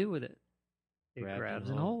what does it do with it? It grabs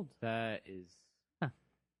and holds. That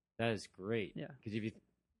is great. Yeah. Because if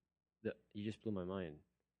you just blew my mind.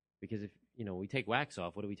 Because if we take wax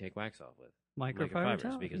off, what do we take wax off with?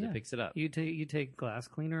 Microfibers, because it picks it up. You take glass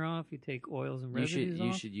cleaner off, you take oils and residues off.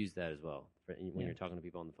 You should use that as well when you're talking to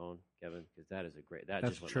people on the phone, Kevin, because that is a great.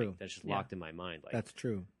 That's just true. That's just locked in my mind. Like, that's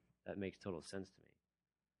true. That makes total sense to me.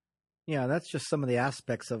 Yeah, that's just some of the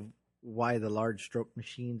aspects of why the large stroke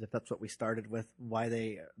machines, if that's what we started with, why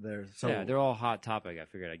they're so. Yeah, they're all hot topic. I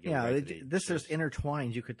figured I'd get right to the this is gist.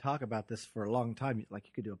 intertwined. You could talk about this for a long time. Like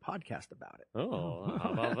you could do a podcast about it. Oh,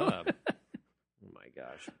 how about that? Oh my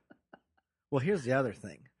gosh. Well, here's the other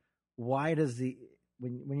thing. Why does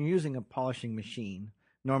when you're using a polishing machine,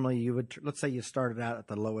 normally you would, let's say you started out at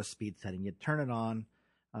the lowest speed setting, you'd turn it on.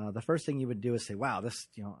 The first thing you would do is say, wow, this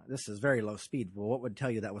is very low speed. Well, what would tell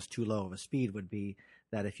you that was too low of a speed would be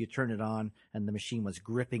that if you turn it on and the machine was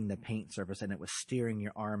gripping the paint surface and it was steering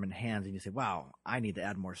your arm and hands, and you say, wow, I need to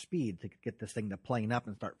add more speed to get this thing to plane up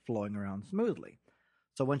and start flowing around smoothly.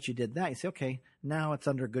 So once you did that, you say, okay, now it's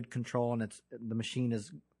under good control and the machine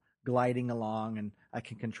is gliding along and I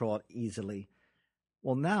can control it easily.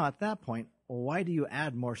 Well, now at that point, why do you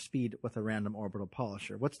add more speed with a random orbital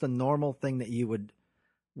polisher? What's the normal thing that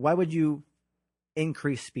why would you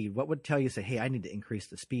increase speed? What would tell you, say, hey, I need to increase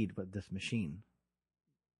the speed with this machine?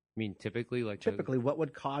 I mean, typically, what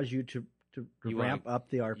would cause you to ramp up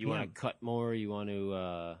the RPM? You want to cut more? You want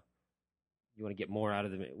to get more out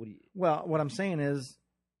of the? Well, what I'm saying is,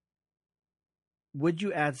 would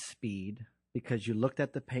you add speed because you looked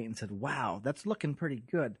at the paint and said, wow, that's looking pretty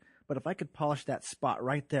good, but if I could polish that spot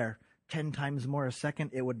right there 10 times more a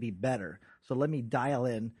second, it would be better. So let me dial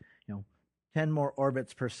in, 10 more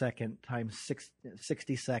orbits per second times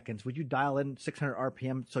 60 seconds. Would you dial in 600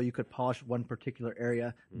 RPM so you could polish one particular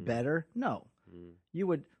area better? No. You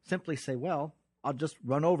would simply say, well, I'll just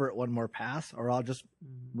run over it one more pass, or I'll just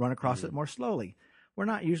run across it more slowly. We're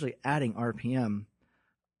not usually adding RPM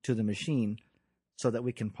to the machine so that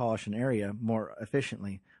we can polish an area more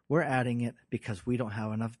efficiently. We're adding it because we don't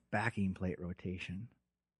have enough backing plate rotation.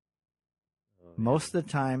 Most of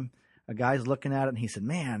the time, a guy's looking at it and he said,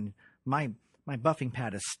 man, my buffing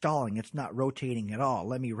pad is stalling. It's not rotating at all.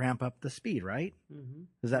 Let me ramp up the speed, right? Mm-hmm.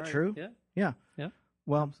 Is that true? Yeah.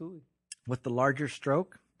 Well, Absolutely. with the larger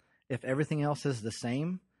stroke, if everything else is the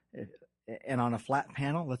same, and on a flat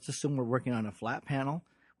panel, let's assume we're working on a flat panel.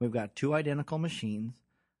 We've got two identical machines.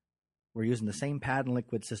 We're using the same pad and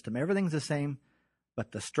liquid system. Everything's the same,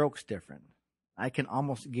 but the stroke's different. I can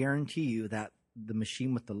almost guarantee you that the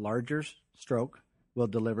machine with the larger stroke will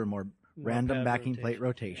deliver more random backing plate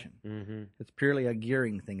rotation. Mm-hmm. It's purely a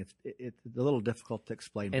gearing thing. It's a little difficult to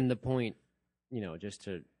explain. And the point, just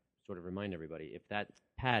to sort of remind everybody, if that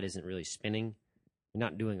pad isn't really spinning, you're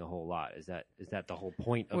not doing a whole lot. Is that the whole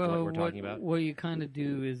point of what we're talking about? What you kind of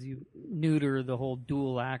do is you neuter the whole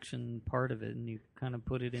dual action part of it, and you kind of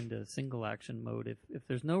put it into single action mode. If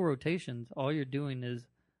there's no rotations, all you're doing is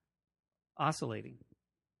oscillating.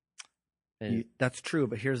 And that's true,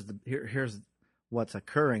 but here's what's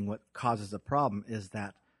occurring. What causes the problem is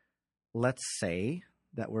that, let's say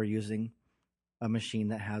that we're using a machine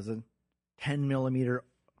that has a 10 millimeter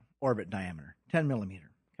orbit diameter. 10 millimeter.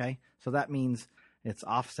 Okay, so that means it's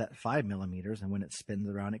offset 5 millimeters, and when it spins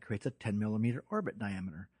around, it creates a 10 millimeter orbit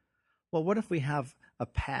diameter. Well, what if we have a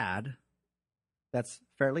pad that's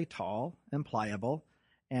fairly tall and pliable,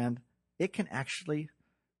 and it can actually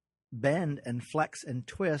bend and flex and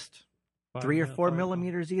twist 3 or 4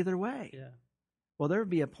 millimeters either way? Yeah. Well, there would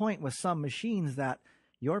be a point with some machines that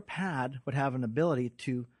your pad would have an ability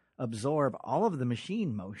to absorb all of the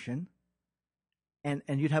machine motion, and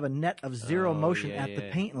you'd have a net of zero motion at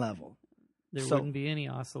the paint level. There wouldn't be any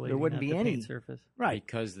oscillating. There wouldn't at be the any paint surface, right?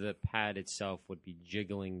 Because the pad itself would be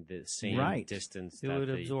jiggling the same distance. It would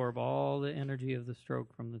absorb all the energy of the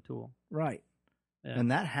stroke from the tool. Right. Yeah.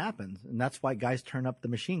 And that happens, and that's why guys turn up the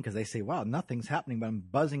machine, because they say, wow, nothing's happening, but I'm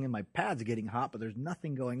buzzing and my pad's getting hot, but there's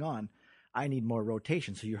nothing going on. I need more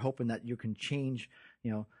rotation. So you're hoping that you can change,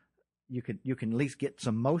 you can at least get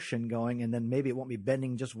some motion going, and then maybe it won't be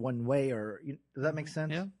bending just one way. Does that make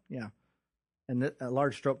sense? Yeah. Yeah. And a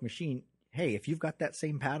large stroke machine, hey, if you've got that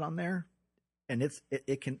same pad on there, and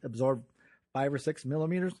it can absorb 5 or 6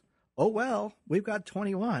 millimeters, oh well, we've got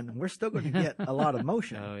 21. We're still going to get a lot of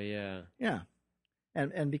motion. Oh yeah. Yeah.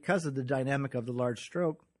 And because of the dynamic of the large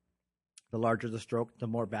stroke, the larger the stroke, the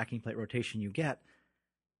more backing plate rotation you get.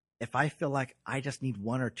 If I feel like I just need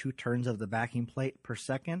 1 or 2 turns of the backing plate per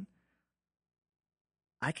second,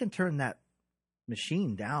 I can turn that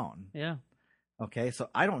machine down. Yeah. Okay, so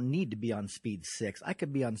I don't need to be on speed 6. I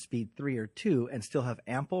could be on speed 3 or 2 and still have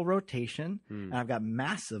ample rotation, and I've got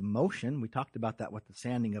massive motion. We talked about that with the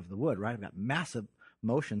sanding of the wood, right? I've got massive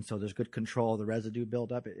motion, so there's good control of the residue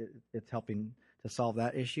buildup. It's helping to solve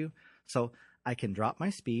that issue. So I can drop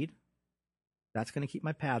my speed. That's going to keep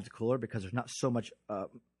my pads cooler because there's not so much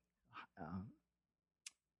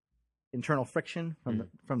internal friction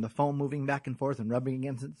from the foam moving back and forth and rubbing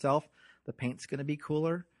against itself. The paint's going to be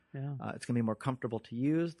cooler. Yeah. It's going to be more comfortable to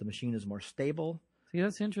use. The machine is more stable. See,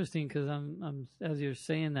 that's interesting because I'm as you're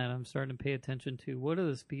saying that, I'm starting to pay attention to what are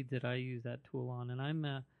the speeds that I use that tool on, and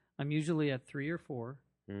I'm usually at 3 or 4,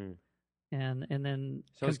 and then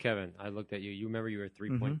So is Kevin. I looked at you. You remember you were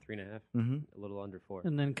 3.3.5, a little under 4.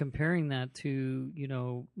 and then comparing that to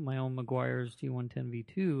my own Meguiar's G110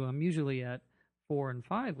 V2, I'm usually at 4 and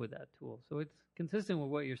 5 with that tool. So it's consistent with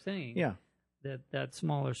what you're saying. Yeah. That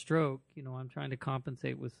smaller stroke, I'm trying to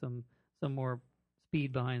compensate with some more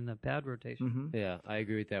speed behind the pad rotation. Yeah, I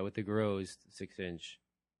agree with that. With the Gros 6-inch,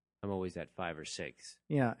 I'm always at 5 or 6.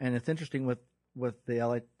 Yeah, and it's interesting with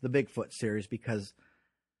the Bigfoot series because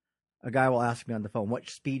a guy will ask me on the phone, what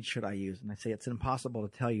speed should I use? And I say it's impossible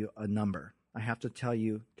to tell you a number. I have to tell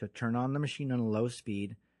you to turn on the machine on a low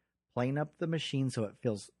speed, plane up the machine so it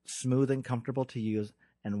feels smooth and comfortable to use,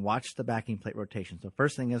 and watch the backing plate rotation. So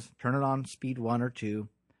first thing is turn it on speed 1 or 2.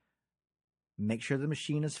 Make sure the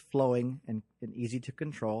machine is flowing and easy to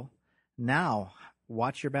control. Now,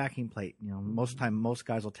 watch your backing plate. Most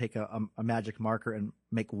guys will take a magic marker and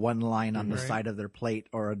make one line on the side of their plate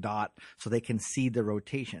or a dot so they can see the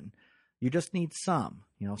rotation. You just need some.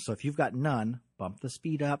 So if you've got none, bump the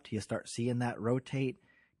speed up till you start seeing that rotate.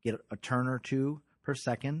 Get a turn or 2 per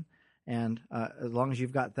second, and as long as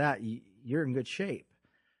you've got that, you're in good shape.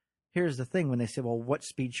 Here's the thing: when they say, "Well, what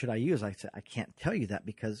speed should I use?" I say, "I can't tell you that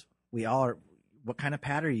because we all are." What kind of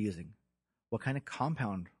pad are you using? What kind of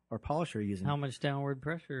compound or polish are you using? How much downward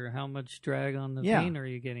pressure? How much drag on the paint are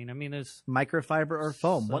you getting? I mean, there's microfiber or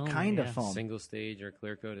foam. What kind of foam? Single stage or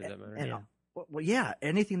clear coat? Does that matter? Well, yeah,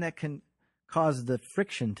 anything that can cause the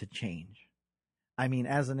friction to change. I mean,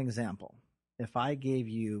 as an example, if I gave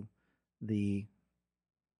you the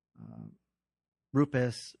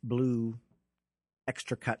Rupes Blue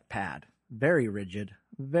Extra Cut pad, very rigid,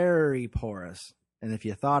 very porous. And if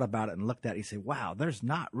you thought about it and looked at it, you say, wow, there's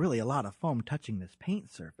not really a lot of foam touching this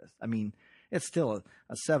paint surface. I mean, it's still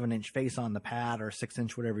a 7-inch face on the pad or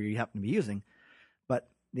 6-inch, whatever you happen to be using. But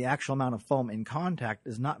the actual amount of foam in contact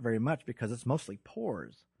is not very much because it's mostly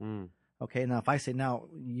pores. Okay, now if I say, now,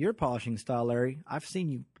 your polishing style, Larry, I've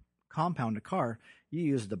seen you compound a car. You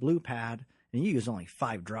use the blue pad, and you use only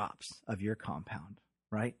 5 drops of your compound,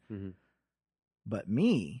 right? But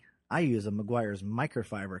me, I use a Meguiar's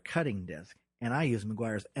microfiber cutting disc. And I use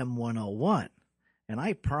Meguiar's M101, and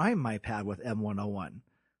I prime my pad with M101.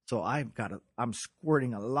 So I'm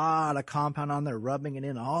squirting a lot of compound on there, rubbing it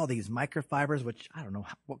in all these microfibers, which I don't know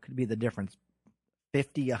what could be the difference.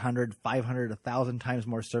 50, 100, 500, 1,000 times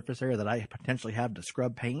more surface area that I potentially have to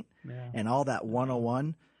scrub paint, and all that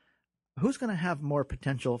 101. Who's going to have more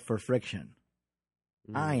potential for friction?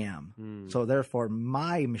 I am. So therefore,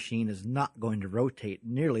 my machine is not going to rotate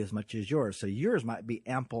nearly as much as yours. So yours might be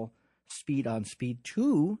ample speed on speed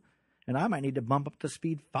 2, and I might need to bump up to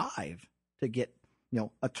speed 5 to get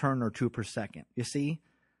a turn or 2 per second. You see?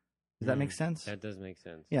 Does that make sense? That does make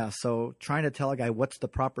sense. Yeah. So trying to tell a guy what's the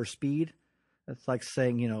proper speed, that's like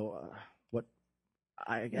saying what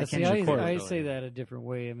I can't I say that a different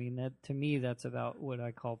way. I mean, that to me that's about what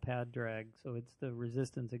I call pad drag. So it's the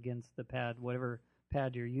resistance against the pad, whatever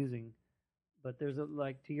pad you're using. But there's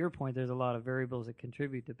to your point, there's a lot of variables that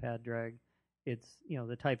contribute to pad drag. It's,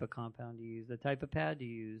 the type of compound you use, the type of pad you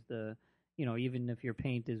use, even if your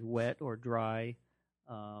paint is wet or dry,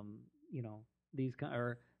 these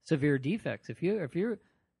are severe defects. If you're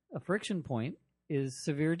a friction point is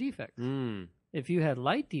severe defects. If you had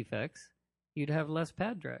light defects, you'd have less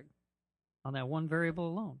pad drag on that one variable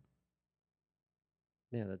alone.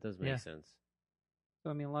 Yeah, that does make sense.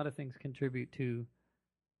 So, I mean, a lot of things contribute to,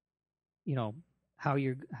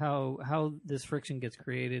 how this friction gets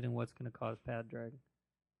created and what's going to cause pad drag.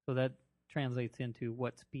 So that translates into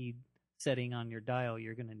what speed setting on your dial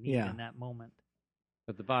you're going to need in that moment.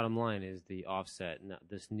 But the bottom line is the offset,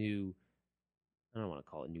 this new, I don't want to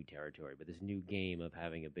call it new territory, but this new game of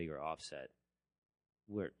having a bigger offset,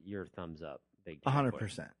 where your thumbs up, big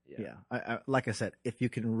 100%. Yeah. I like I said, if you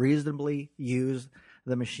can reasonably use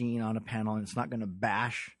the machine on a panel and it's not going to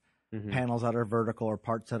bash panels that are vertical or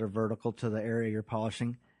parts that are vertical to the area you're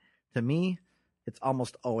polishing, to me, it's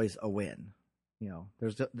almost always a win.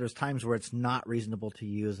 There's times where it's not reasonable to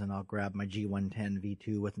use, and I'll grab my G110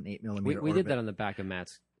 V2 with an 8mm. We did that on the back of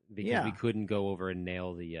Matt's because we couldn't go over and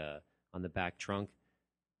nail the on the back trunk.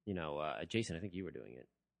 Jason, I think you were doing it.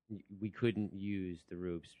 We couldn't use the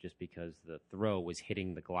Rupes just because the throw was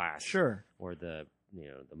hitting the glass, or the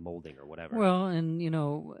the molding or whatever. Well, and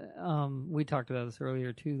we talked about this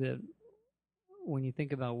earlier too. That when you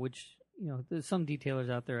think about which, there's some detailers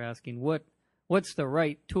out there asking what's the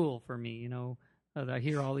right tool for me. I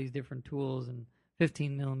hear all these different tools and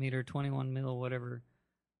 15 millimeter, 21 mil, whatever.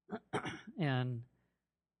 And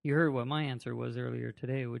you heard what my answer was earlier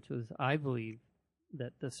today, which was I believe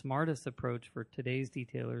that the smartest approach for today's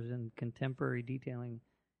detailers and contemporary detailing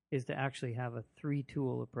is to actually have a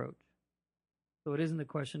 3-tool approach. So it isn't the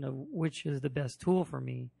question of which is the best tool for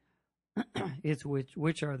me. It's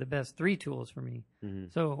which are the best 3 tools for me. Mm-hmm.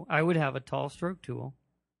 So I would have a tall stroke tool,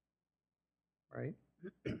 right?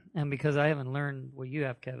 And because I haven't learned what you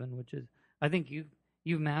have, Kevin, which is I think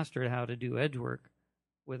you've mastered how to do edge work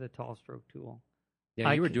with a tall stroke tool.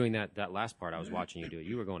 Yeah, you were doing that last part. I was watching you do it.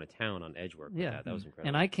 You were going to town on edge work with that. That was incredible.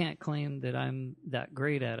 And I can't claim that I'm that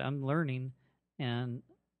great at it. I'm learning, and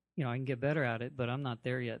I can get better at it, but I'm not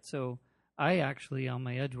there yet. So I actually, on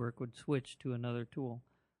my edge work, would switch to another tool.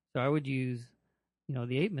 So I would use, the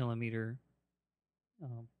 8mm,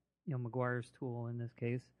 McGuire's tool in this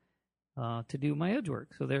case, to do my edge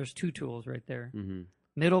work. So there's 2 tools right there. Mm-hmm.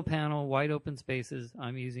 Middle panel, wide open spaces,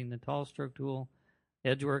 I'm using the tall stroke tool.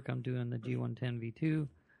 Edge work, I'm doing the G110 V2.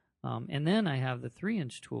 And then I have the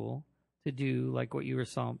 3-inch tool to do like what you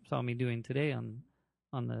saw me doing today on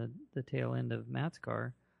the tail end of Matt's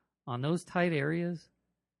car. On those tight areas,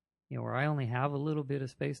 where I only have a little bit of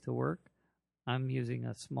space to work, I'm using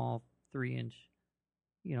a small 3-inch,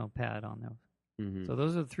 pad on those. Mm-hmm. So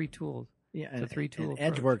those are the 3 tools. Yeah, it's a 3-tool and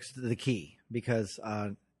edge work's the key because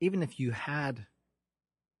even if you had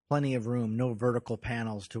plenty of room, no vertical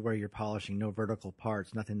panels to where you're polishing, no vertical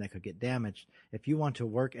parts, nothing that could get damaged, if you want to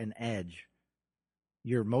work an edge,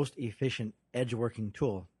 your most efficient edge working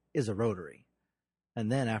tool is a rotary.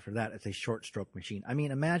 And then after that, it's a short stroke machine. I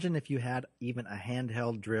mean, imagine if you had even a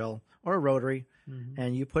handheld drill or a rotary,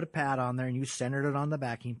 and you put a pad on there and you centered it on the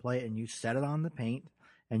backing plate and you set it on the paint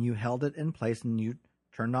and you held it in place and you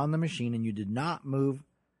turned on the machine and you did not move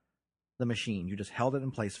the machine. You just held it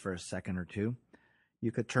in place for a second or two.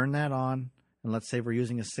 You could turn that on, and let's say we're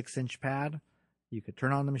using a 6-inch pad. You could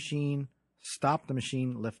turn on the machine, stop the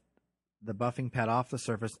machine, lift the buffing pad off the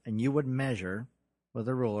surface, and you would measure with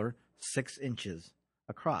a ruler 6 inches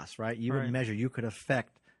across, right? You would measure, you could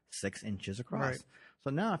affect 6 inches across. Right. So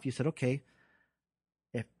now if you said, okay,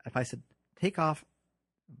 if I said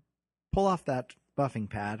pull off that buffing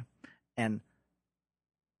pad and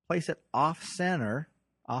place it off center,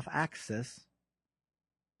 off axis,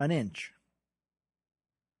 an inch.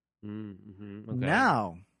 Mm-hmm. Okay.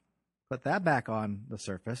 Now, put that back on the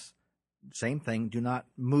surface. Same thing. Do not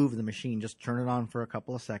move the machine. Just turn it on for a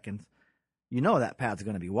couple of seconds. You know that pad's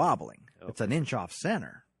going to be wobbling. Okay. It's an inch off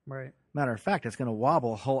center. Right. Matter of fact, it's going to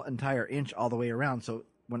wobble a whole entire inch all the way around. So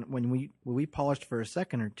when we polished for a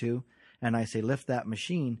second or two, and I say lift that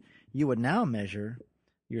machine, you would now measure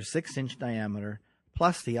your 6-inch diameter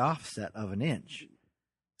plus the offset of an inch.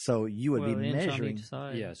 So you would be measuring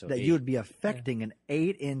you would be affecting an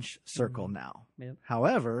 8-inch circle now. Yep.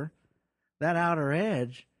 However, that outer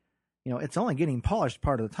edge, it's only getting polished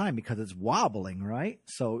part of the time because it's wobbling, right?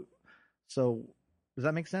 So does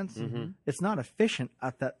that make sense? Mm-hmm. It's not efficient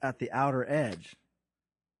at the outer edge.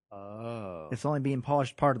 Oh. It's only being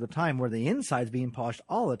polished part of the time, where the inside's being polished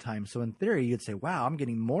all the time. So in theory, you'd say, wow, I'm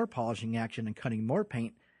getting more polishing action and cutting more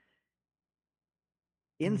paint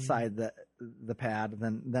inside the pad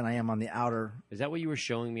than I am on the outer. Is that what you were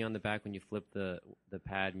showing me on the back when you flipped the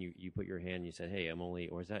pad and you put your hand and you said, hey, I'm only,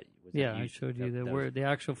 or was that yeah, I showed you that where the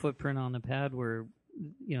actual footprint on the pad where,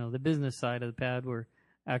 the business side of the pad where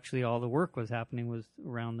actually all the work was happening was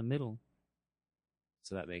around the middle.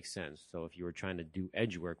 So that makes sense. So if you were trying to do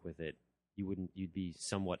edge work with it, you'd be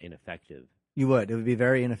somewhat ineffective. You would. It would be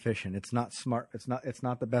very inefficient. It's not smart. It's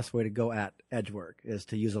not the best way to go at edge work is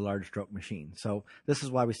to use a large stroke machine. So this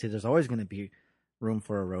is why we say there's always going to be room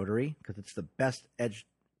for a rotary because it's the best edge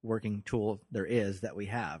working tool there is that we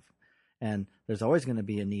have. And there's always going to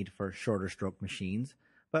be a need for shorter stroke machines,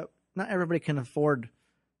 but not everybody can afford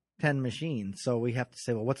 10 machines. So we have to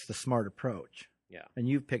say, well, what's the smart approach? Yeah. And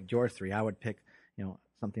you've picked your 3. I would pick,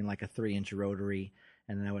 something like a 3-inch rotary,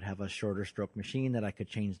 and then I would have a shorter stroke machine that I could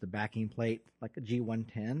change the backing plate, like a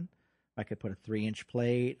G110. I could put a 3-inch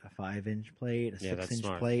plate, a 5-inch plate, a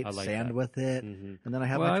 6-inch plate, like sand that. with it, Mm-hmm. and then I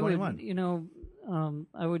have my 21.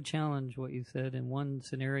 I would challenge what you said in one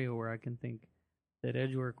scenario where I can think that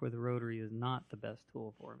edge work with a rotary is not the best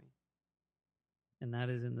tool for me. And that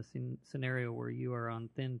is in the scenario where you are on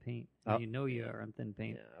thin paint. And you are on thin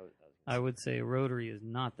paint. Yeah, I would say a rotary is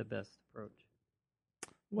not the best approach.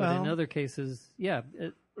 Well, but in other cases,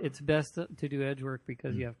 it's best to do edge work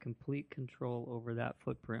because you have complete control over that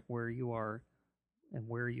footprint where you are and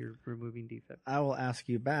where you're removing defects. I will ask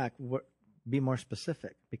you back, be more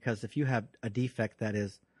specific, because if you have a defect that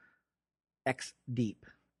is X deep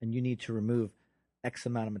and you need to remove X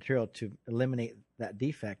amount of material to eliminate that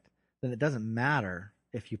defect, then it doesn't matter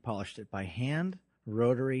if you polished it by hand,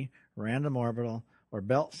 rotary, random orbital, or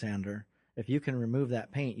belt sander. If you can remove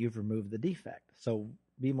that paint, you've removed the defect. So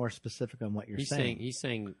be more specific on what you're saying. He's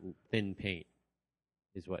saying thin paint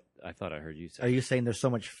is what I thought I heard you say. Are you saying there's so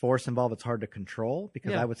much force involved it's hard to control?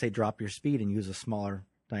 Because Yeah. I would say drop your speed and use a smaller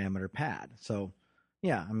diameter pad. So,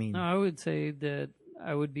 yeah, I mean, No, I would say that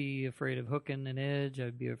I would be afraid of hooking an edge.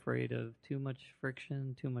 I'd be afraid of too much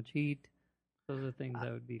friction, too much heat. Those are things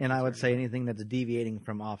I would be. and I would concerned say about. anything that's deviating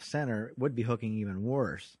from off center would be hooking even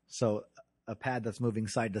worse. So a pad that's moving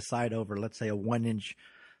side to side over, let's say, the 1 inch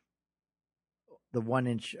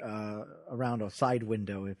around a side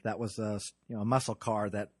window, if that was a muscle car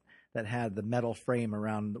that had the metal frame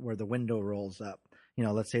around where the window rolls up,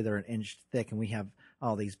 let's say they're an inch thick and we have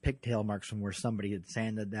all these pigtail marks from where somebody had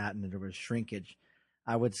sanded that and there was shrinkage.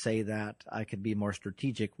 I would say that I could be more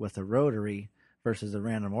strategic with a rotary versus a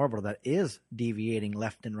random orbital that is deviating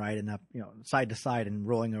left and right and up, side to side and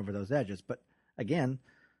rolling over those edges. But again,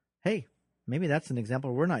 hey, maybe that's an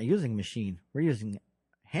example. We're not using machine. We're using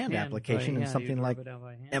hand application and something like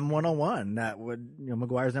M101 that would,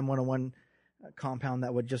 Meguiar's M101 compound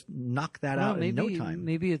that would just knock that out in no time.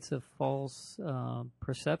 Maybe it's a false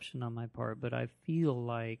perception on my part, but I feel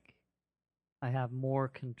like I have more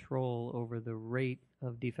control over the rate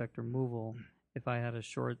of defect removal if I had a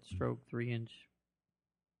short stroke 3-inch,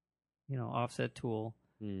 offset tool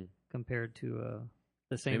compared to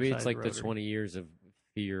the same. Maybe it's size like rotary. the 20 years of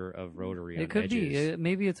fear of rotary. It on could edges. be.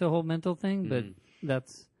 Maybe it's a whole mental thing, but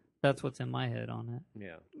that's what's in my head on it.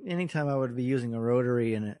 Yeah. Anytime I would be using a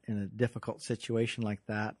rotary in a difficult situation like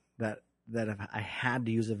that if I had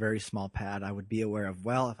to use a very small pad, I would be aware of,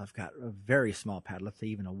 well, if I've got a very small pad, let's say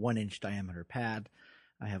even a 1-inch diameter pad,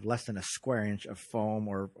 I have less than a square inch of foam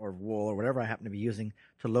or wool or whatever I happen to be using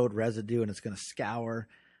to load residue and it's going to scour.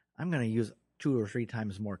 I'm going to use 2 or 3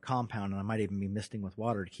 times more compound, and I might even be misting with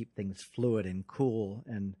water to keep things fluid and cool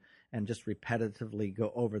and just repetitively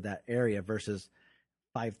go over that area versus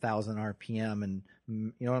 5,000 RPM. And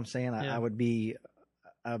you know what I'm saying? Yeah. I would be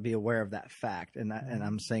aware of that fact. And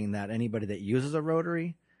I'm saying that anybody that uses a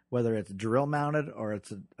rotary, whether it's drill mounted or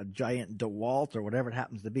it's a giant DeWalt or whatever it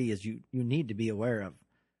happens to be, is you need to be aware of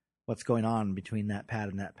what's going on between that pad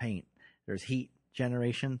and that paint. There's heat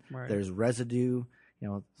generation. Right. There's residue.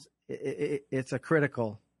 It's a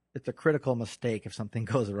critical mistake if something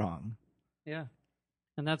goes wrong. Yeah.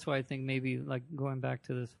 And that's why I think maybe, like, going back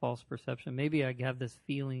to this false perception, maybe I have this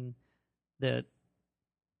feeling that,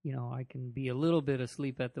 I can be a little bit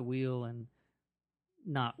asleep at the wheel and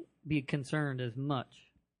not be concerned as much,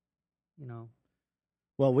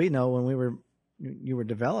 Well, we know when you were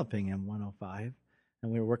developing M105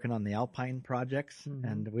 and we were working on the Alpine projects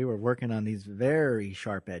and we were working on these very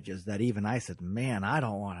sharp edges that even I said, man, I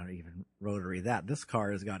don't want to even rotary that. This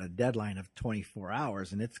car has got a deadline of 24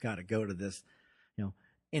 hours and it's got to go to this,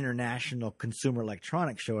 international consumer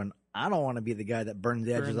electronics show. And I don't want to be the guy that burns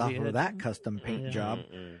the edges off of that custom paint job.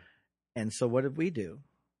 And so what did we do?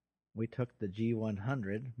 We took the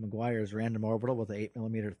G100, Meguiar's random orbital with an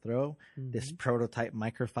 8mm throw, this prototype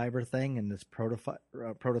microfiber thing and this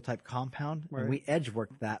prototype compound, and we edge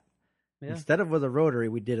worked that. Yeah. Instead of with a rotary,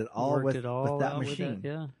 we did it all with that machine. With that,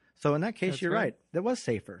 yeah. So in that case, you're right. That was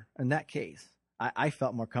safer. In that case, I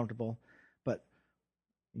felt more comfortable. But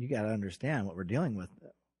you got to understand what we're dealing with.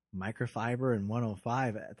 Microfiber and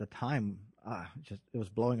 105 at the time, it was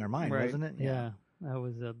blowing our mind, wasn't it? Yeah. That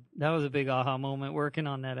was a big aha moment working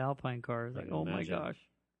on that Alpine car. It's like, oh my gosh.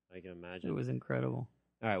 I can imagine. It was incredible.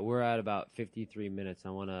 All right, we're at about 53 minutes. I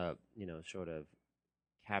want to, sort of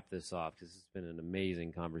cap this off because it's been an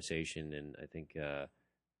amazing conversation, and I think,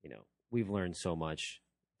 we've learned so much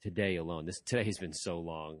today alone. Today's been so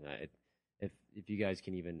long. If you guys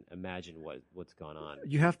can even imagine what's gone on.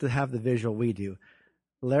 You have to have the visual we do.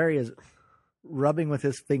 Larry is rubbing with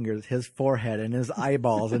his fingers his forehead and his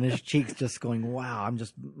eyeballs and his cheeks, just going, wow,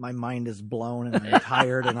 my mind is blown and I'm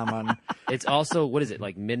tired and I'm on. It's also, what is it,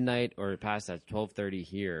 like midnight or past that, 12:30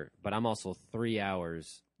 here, but I'm also 3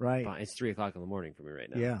 hours. Right. It's 3 o'clock in the morning for me right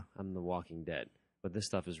now. Yeah. I'm the Walking Dead. But this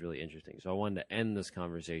stuff is really interesting. So I wanted to end this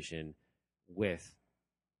conversation with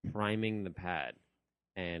priming the pad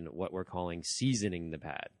and what we're calling seasoning the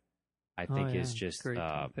pad. I think is just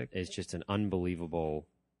it's just an unbelievable.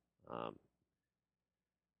 I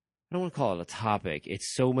don't want to call it a topic.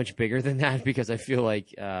 It's so much bigger than that because I feel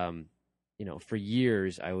like, for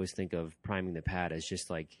years I always think of priming the pad as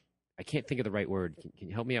just like, I can't think of the right word. Can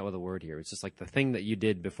you help me out with a word here? It's just like the thing that you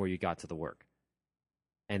did before you got to the work.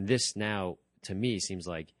 And this now, to me, seems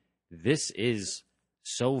like this is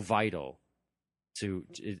so vital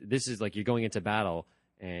this is like you're going into battle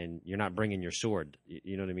and you're not bringing your sword.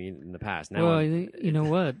 You know what I mean? In the past, now Well, I think, you know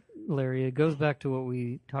what, Larry? It goes back to what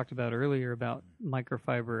we talked about earlier about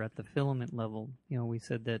microfiber at the filament level. You know, we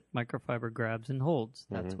said that microfiber grabs and holds.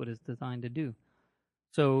 That's what it's designed to do.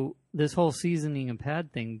 So this whole seasoning and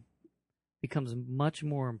pad thing becomes much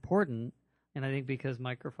more important, and I think because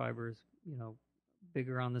microfiber is, you know,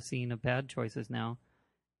 bigger on the scene of pad choices now,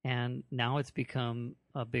 and now it's become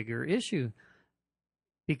a bigger issue.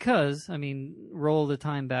 Because, I mean, roll the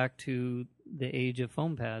time back to the age of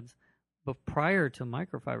foam pads, but prior to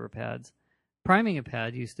microfiber pads, priming a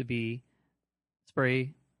pad used to be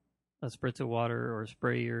spray a spritz of water or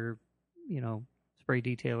spray your, you know, spray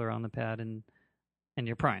detailer on the pad and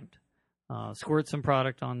you're primed. Squirt some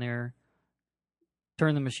product on there,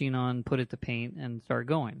 turn the machine on, put it to paint, and start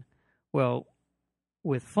going. Well,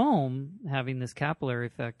 with foam having this capillary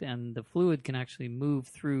effect, and the fluid can actually move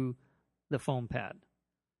through the foam pad.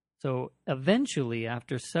 So eventually,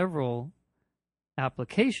 after several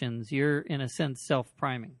applications, you're in a sense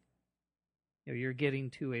self-priming. You know, you're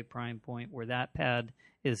getting to a prime point where that pad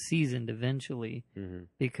is seasoned eventually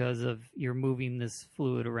because of you're moving this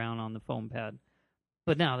fluid around on the foam pad.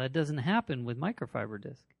 But now that doesn't happen with microfiber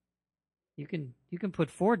disc. You can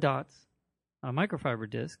put 4 dots on a microfiber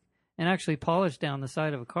disc and actually polish down the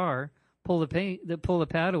side of a car, pull the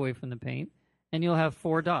pad away from the paint, and you'll have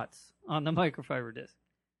 4 dots on the microfiber disc.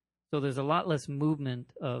 So there's a lot less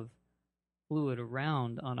movement of fluid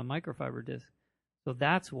around on a microfiber disc. So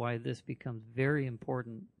that's why this becomes very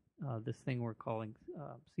important, this thing we're calling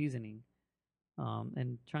seasoning.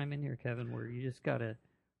 And chime in here, Kevin, where you just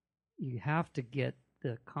you have to get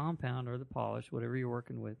the compound or the polish, whatever you're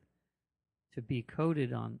working with, to be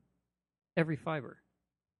coated on every fiber,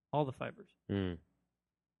 all the fibers.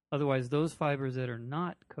 Otherwise, those fibers that are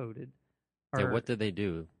not coated are... Yeah, what do they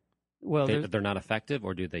do? Well, they're not effective,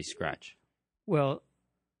 or do they scratch? Well,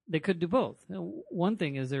 they could do both. One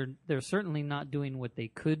thing is they're certainly not doing what they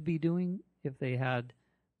could be doing if they had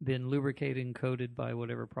been lubricated and coated by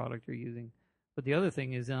whatever product you're using. But the other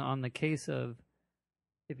thing is on the case of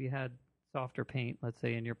if you had softer paint, let's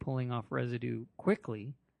say, and you're pulling off residue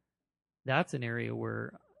quickly, that's an area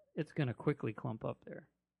where it's going to quickly clump up there.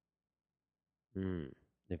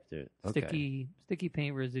 Okay. Sticky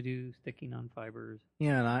paint residue sticking on fibers.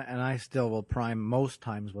 Yeah, and I still will prime most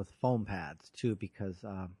times with foam pads too because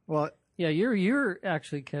yeah, you're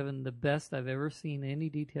actually, Kevin, the best I've ever seen any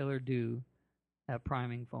detailer do at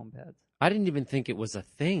priming foam pads. I didn't even think it was a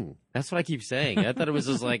thing. That's what I keep saying. I thought it was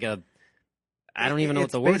just like I don't even know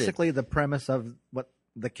what the word is. It's basically the premise of what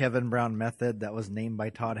the Kevin Brown method that was named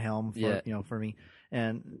by Todd Helm for me,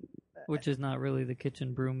 and which is not really the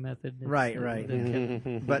kitchen broom method. It's right.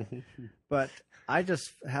 But I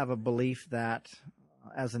just have a belief that,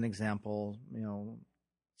 as an example, you know,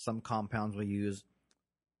 some compounds will use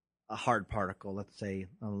a hard particle, let's say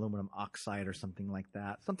aluminum oxide or something like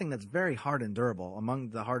that, something that's very hard and durable, among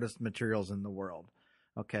the hardest materials in the world.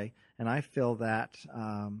 Okay, and I feel that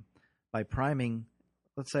by priming,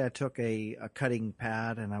 let's say I took a cutting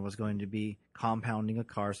pad and I was going to be compounding a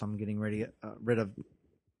car, so I'm getting rid of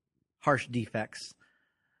harsh defects.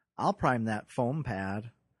 I'll prime that foam pad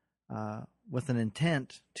with an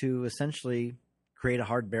intent to essentially create a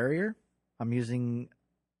hard barrier. I'm using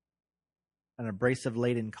an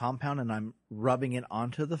abrasive-laden compound and I'm rubbing it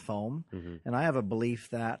onto the foam. And I have a belief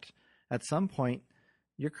that at some point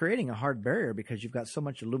you're creating a hard barrier because you've got so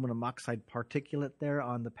much aluminum oxide particulate there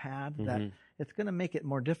on the pad that it's going to make it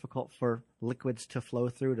more difficult for liquids to flow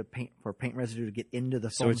through for paint residue to get into the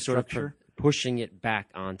foam structure. Sort of pushing it back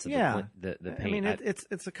onto the paint. I mean,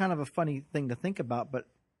 it's a kind of a funny thing to think about, but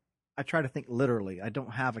I try to think literally. I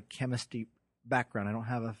don't have a chemistry background. I don't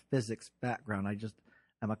have a physics background.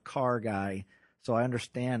 I'm a car guy, so I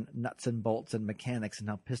understand nuts and bolts and mechanics and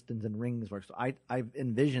how pistons and rings work. So I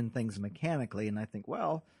envision things mechanically, and I think,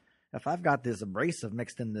 well, if I've got this abrasive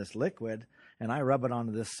mixed in this liquid and I rub it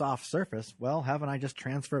onto this soft surface, well, haven't I just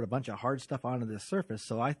transferred a bunch of hard stuff onto this surface?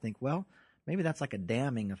 So I think, well, maybe that's like a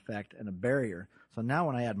damming effect and a barrier. So now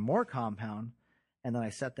when I add more compound and then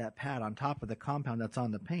I set that pad on top of the compound that's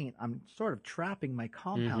on the paint, I'm sort of trapping my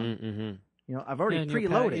compound. You know, I've already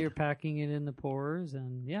preloaded. You're packing it in the pores,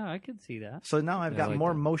 and I could see that. So now I've got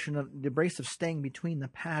more motion of the abrasive staying between the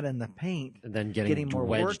pad and the paint, and then getting more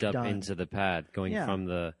wedged up into the pad, going from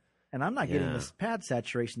the. And I'm not getting this pad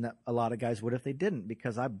saturation that a lot of guys would if they didn't,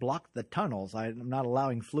 because I blocked the tunnels. I'm not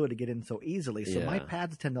allowing fluid to get in so easily. So my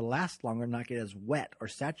pads tend to last longer and not get as wet or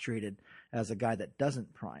saturated as a guy that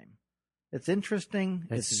doesn't prime. It's interesting.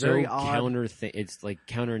 It's so very odd. It's like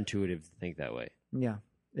counterintuitive to think that way. Yeah,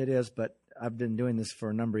 it is. But I've been doing this for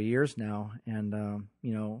a number of years now, and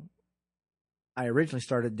you know, I originally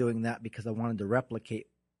started doing that because I wanted to replicate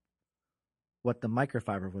what the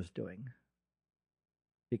microfiber was doing.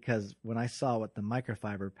 Because when I saw what the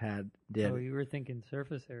microfiber pad did, Oh, you were thinking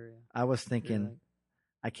surface area. I was You're thinking, like,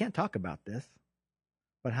 I can't talk about this,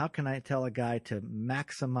 but how can I tell a guy to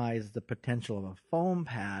maximize the potential of a foam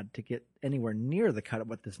pad to get anywhere near the cut of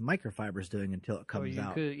what this microfiber is doing until it oh, comes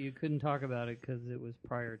out? you couldn't talk about it because it was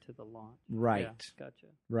prior to the launch. Right. Yeah, gotcha.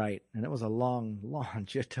 Right. And it was a long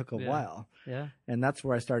launch. It took a Yeah. while. Yeah. And that's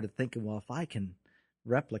where I started thinking, well, if I can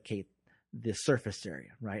replicate the surface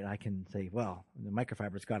area, right? I can say, well, the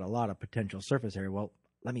microfiber's got a lot of potential surface area. Well,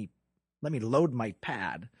 let me load my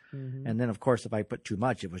pad. Mhm. And then, of course, if I put too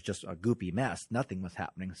much, it was just a goopy mess. Nothing was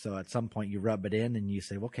happening. So at some point, you rub it in and you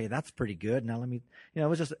say, okay, that's pretty good. Now let me, it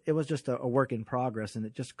was just a work in progress, and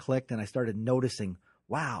it just clicked. And I started noticing,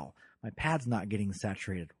 wow, my pad's not getting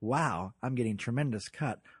saturated. Wow, I'm getting tremendous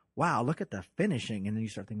cut. Wow, look at the finishing. And then you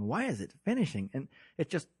start thinking, why is it finishing? And it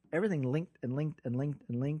just everything linked and linked and linked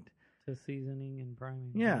and linked. To seasoning and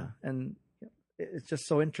priming. Yeah, and it's just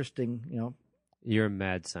so interesting, You're a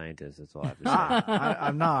mad scientist. That's all I have to say.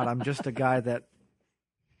 I'm not. I'm just a guy that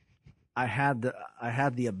I had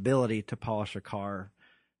the ability to polish a car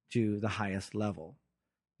to the highest level,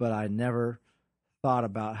 but I never thought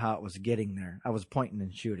about how it was getting there. I was pointing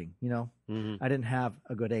and shooting, Mhm. I didn't have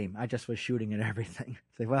a good aim. I just was shooting at everything.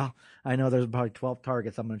 Say, well, I know there's probably 12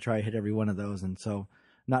 targets. I'm going to try to hit every one of those. And so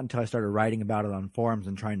not until I started writing about it on forums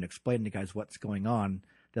and trying to explain to guys what's going on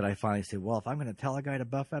that I finally said, well, if I'm going to tell a guy to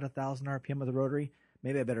buff at 1,000 RPM with a rotary,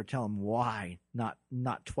 maybe I better tell him why, not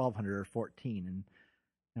 1,200 or 14.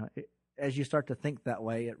 And as you start to think that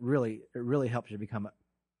way, it really helps you become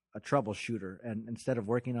a troubleshooter. And instead of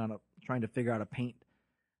working on trying to figure out a paint,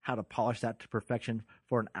 how to polish that to perfection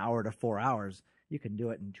for an hour to 4 hours, you can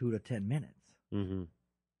do it in 2 to 10 minutes, Mm-hmm.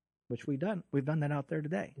 which we've done. We've done that out there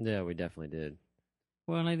today. Yeah, we definitely did.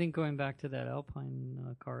 Well, and I think going back to that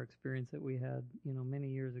Alpine car experience that we had, many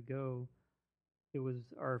years ago, it was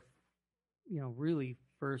our, really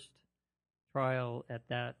first trial at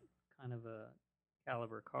that kind of a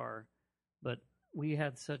caliber car. But we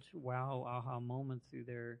had such wow, aha moments through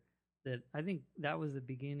there that I think that was the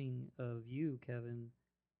beginning of you, Kevin,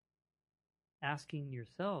 asking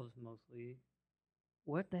yourselves mostly,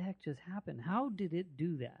 what the heck just happened? How did it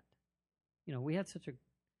do that? We had such a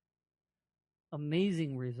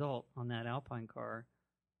amazing result on that Alpine car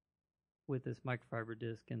with this microfiber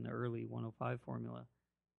disc in the early 105 formula,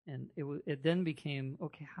 and it then became,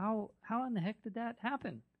 okay, how in the heck did that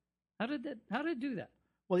happen? How did it do that?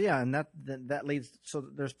 Well, yeah, and that leads. So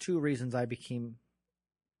there's two reasons I became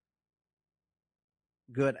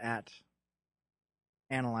good at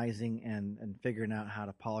analyzing and figuring out how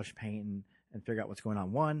to polish paint and figure out what's going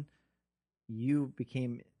on. One,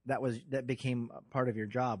 that became part of your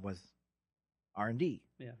job was R&D.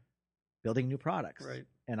 Yeah. Building new products. Right.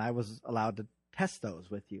 And I was allowed to test those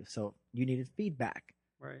with you. So you needed feedback.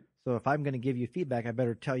 Right. So if I'm going to give you feedback, I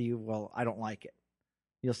better tell you, well, I don't like it.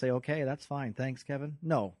 You'll say, okay, that's fine. Thanks, Kevin.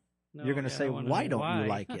 No. You're going to say, why don't you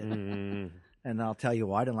like it? Mm-hmm. And I'll tell you,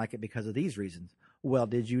 well, I didn't like it because of these reasons. Well,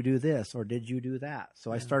 did you do this or did you do that?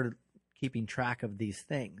 So I started keeping track of these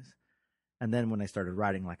things. And then when I started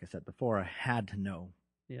writing, like I said before, I had to know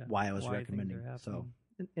why I was recommending. So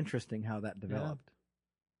interesting how that developed.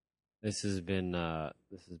 This has been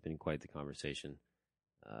quite the conversation.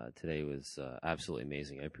 Today was absolutely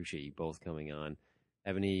amazing. I appreciate you both coming on.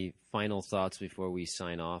 Have any final thoughts before we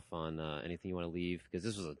sign off on anything you want to leave? Because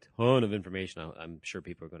this was a ton of information. I'm sure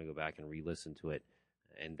people are going to go back and re-listen to it,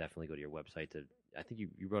 and definitely go to your website. I think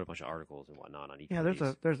you wrote a bunch of articles and whatnot on each. Yeah,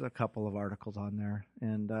 there's a couple of articles on there,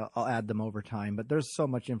 and I'll add them over time. But there's so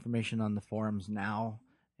much information on the forums now,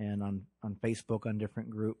 and on Facebook on different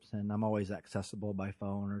groups, and I'm always accessible by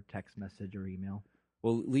phone or text message or email.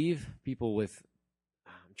 Well, leave people with.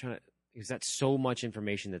 I'm trying to. Because that's so much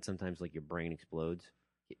information that sometimes like your brain explodes.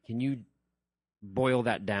 Can you boil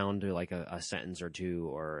that down to like a sentence or two,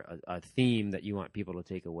 or a theme that you want people to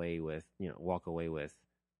take away with, walk away with,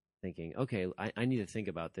 thinking, okay, I need to think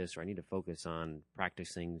about this, or I need to focus on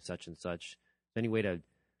practicing such and such. Is there any way to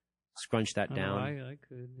scrunch that down? I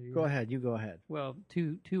could. Go ahead. You go ahead. Well,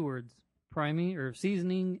 two words: priming or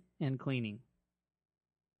seasoning and cleaning.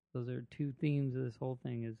 Those are two themes of this whole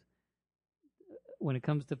thing. Is when it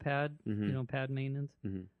comes to pad, pad maintenance,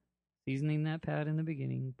 seasoning that pad in the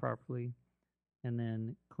beginning properly, and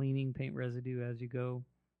then cleaning paint residue as you go.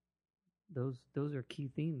 Those are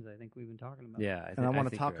key themes I think we've been talking about. Yeah, and I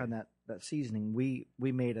want to talk on that seasoning. We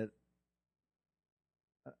made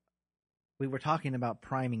we were talking about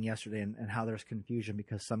priming yesterday and how there's confusion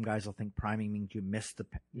because some guys will think priming means you miss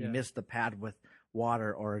the pad with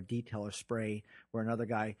water or a detail or spray, where another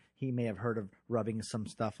guy, he may have heard of rubbing some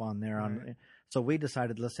stuff on there. Right. So we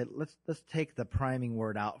decided, let's take the priming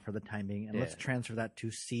word out for the time being, and let's Yeah. transfer that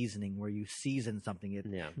to seasoning, where you season something.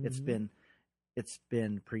 Yeah. It's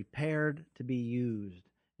been prepared to be used,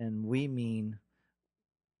 and we mean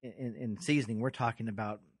in seasoning, we're talking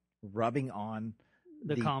about rubbing on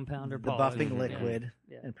The compound or the polish. buffing Yeah. liquid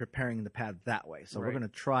Yeah. and preparing the pad that way. So we're Right. going to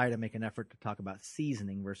try to make an effort to talk about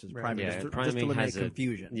seasoning versus Right. priming, Yeah, just to priming eliminate has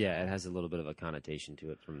confusion. Yeah, it has a little bit of a connotation to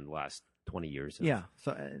it from the last 20 years. Of, Yeah.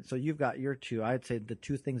 So you've got your two. I'd say the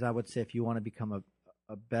two things I would say if you want to become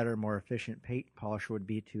a better, more efficient paint polisher would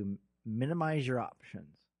be to minimize your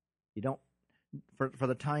options. You don't, for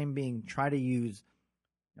the time being, try to use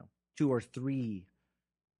 2 or 3.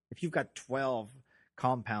 If you've got 12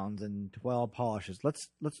 compounds and 12 polishes, let's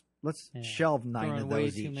Yeah. shelve 9 Throwing of way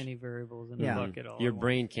those too each. many variables in Yeah. the bucket. All Your at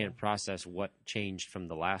brain once. can't process what changed from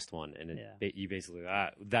the last one, and Yeah. you basically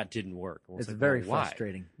that didn't work. Well, It's like, very well, why?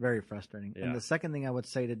 frustrating. Very frustrating. Yeah. And the second thing I would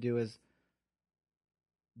say to do is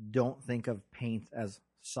don't think of paints as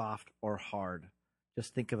soft or hard.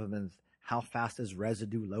 Just think of them as how fast is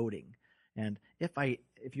residue loading. And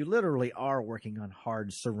if you literally are working on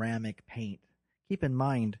hard ceramic paint, keep in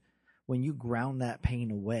mind when you ground that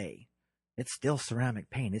paint away, it's still ceramic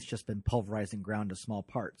paint. It's just been pulverized and ground to small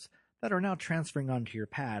parts that are now transferring onto your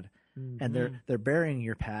pad. And they're burying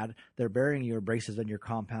your pad, they're burying your abrasives and your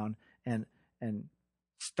compound, and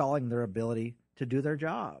stalling their ability to do their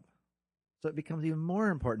job. So it becomes even more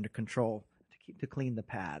important to control, to clean the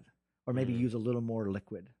pad, or maybe use a little more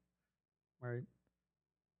liquid. Right.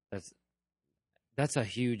 That's a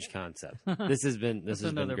huge concept. This has been That's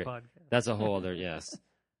been another great. podcast. That's a whole other yes.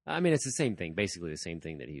 I mean, it's the same thing, basically the same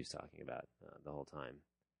thing that he was talking about the whole time.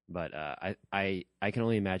 But I can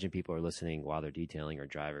only imagine people are listening while they're detailing or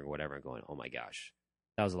driving or whatever, and going, "Oh my gosh,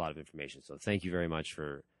 that was a lot of information." So thank you very much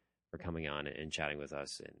for coming on and chatting with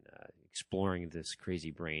us and exploring this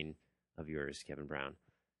crazy brain of yours, Kevin Brown,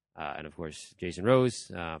 and of course Jason Rose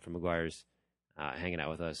from McGuire's hanging out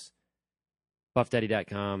with us.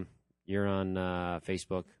 BuffDaddy.com. You're on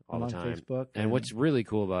Facebook all I'm the on time. Facebook, And what's really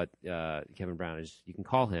cool about Kevin Brown is you can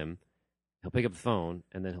call him, he'll pick up the phone,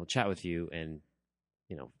 and then he'll chat with you and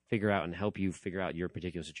figure out and help you figure out your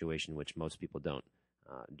particular situation, which most people don't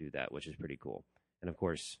do that, which is pretty cool. And of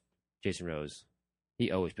course, Jason Rose,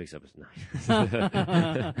 he always picks up his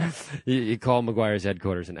knife. You call McGuire's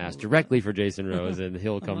headquarters and ask directly for Jason Rose, and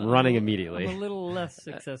he'll come running immediately. I'm a little less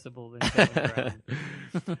accessible than Kevin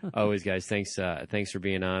Brown. Always, guys, thanks for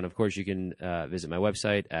being on. Of course, you can visit my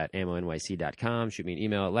website at ammonyc.com. Shoot me an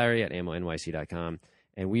email at larry@ammonyc.com.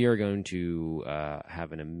 And we are going to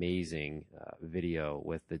have an amazing video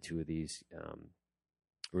with the two of these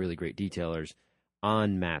really great detailers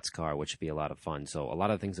on Matt's car, which should be a lot of fun. So a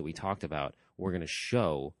lot of things that we talked about, we're going to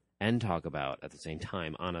show and talk about at the same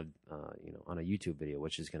time on a YouTube video,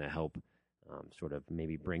 which is going to help sort of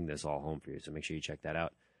maybe bring this all home for you. So make sure you check that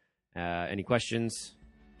out. Any questions?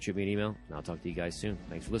 Shoot me an email, and I'll talk to you guys soon.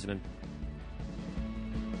 Thanks for listening.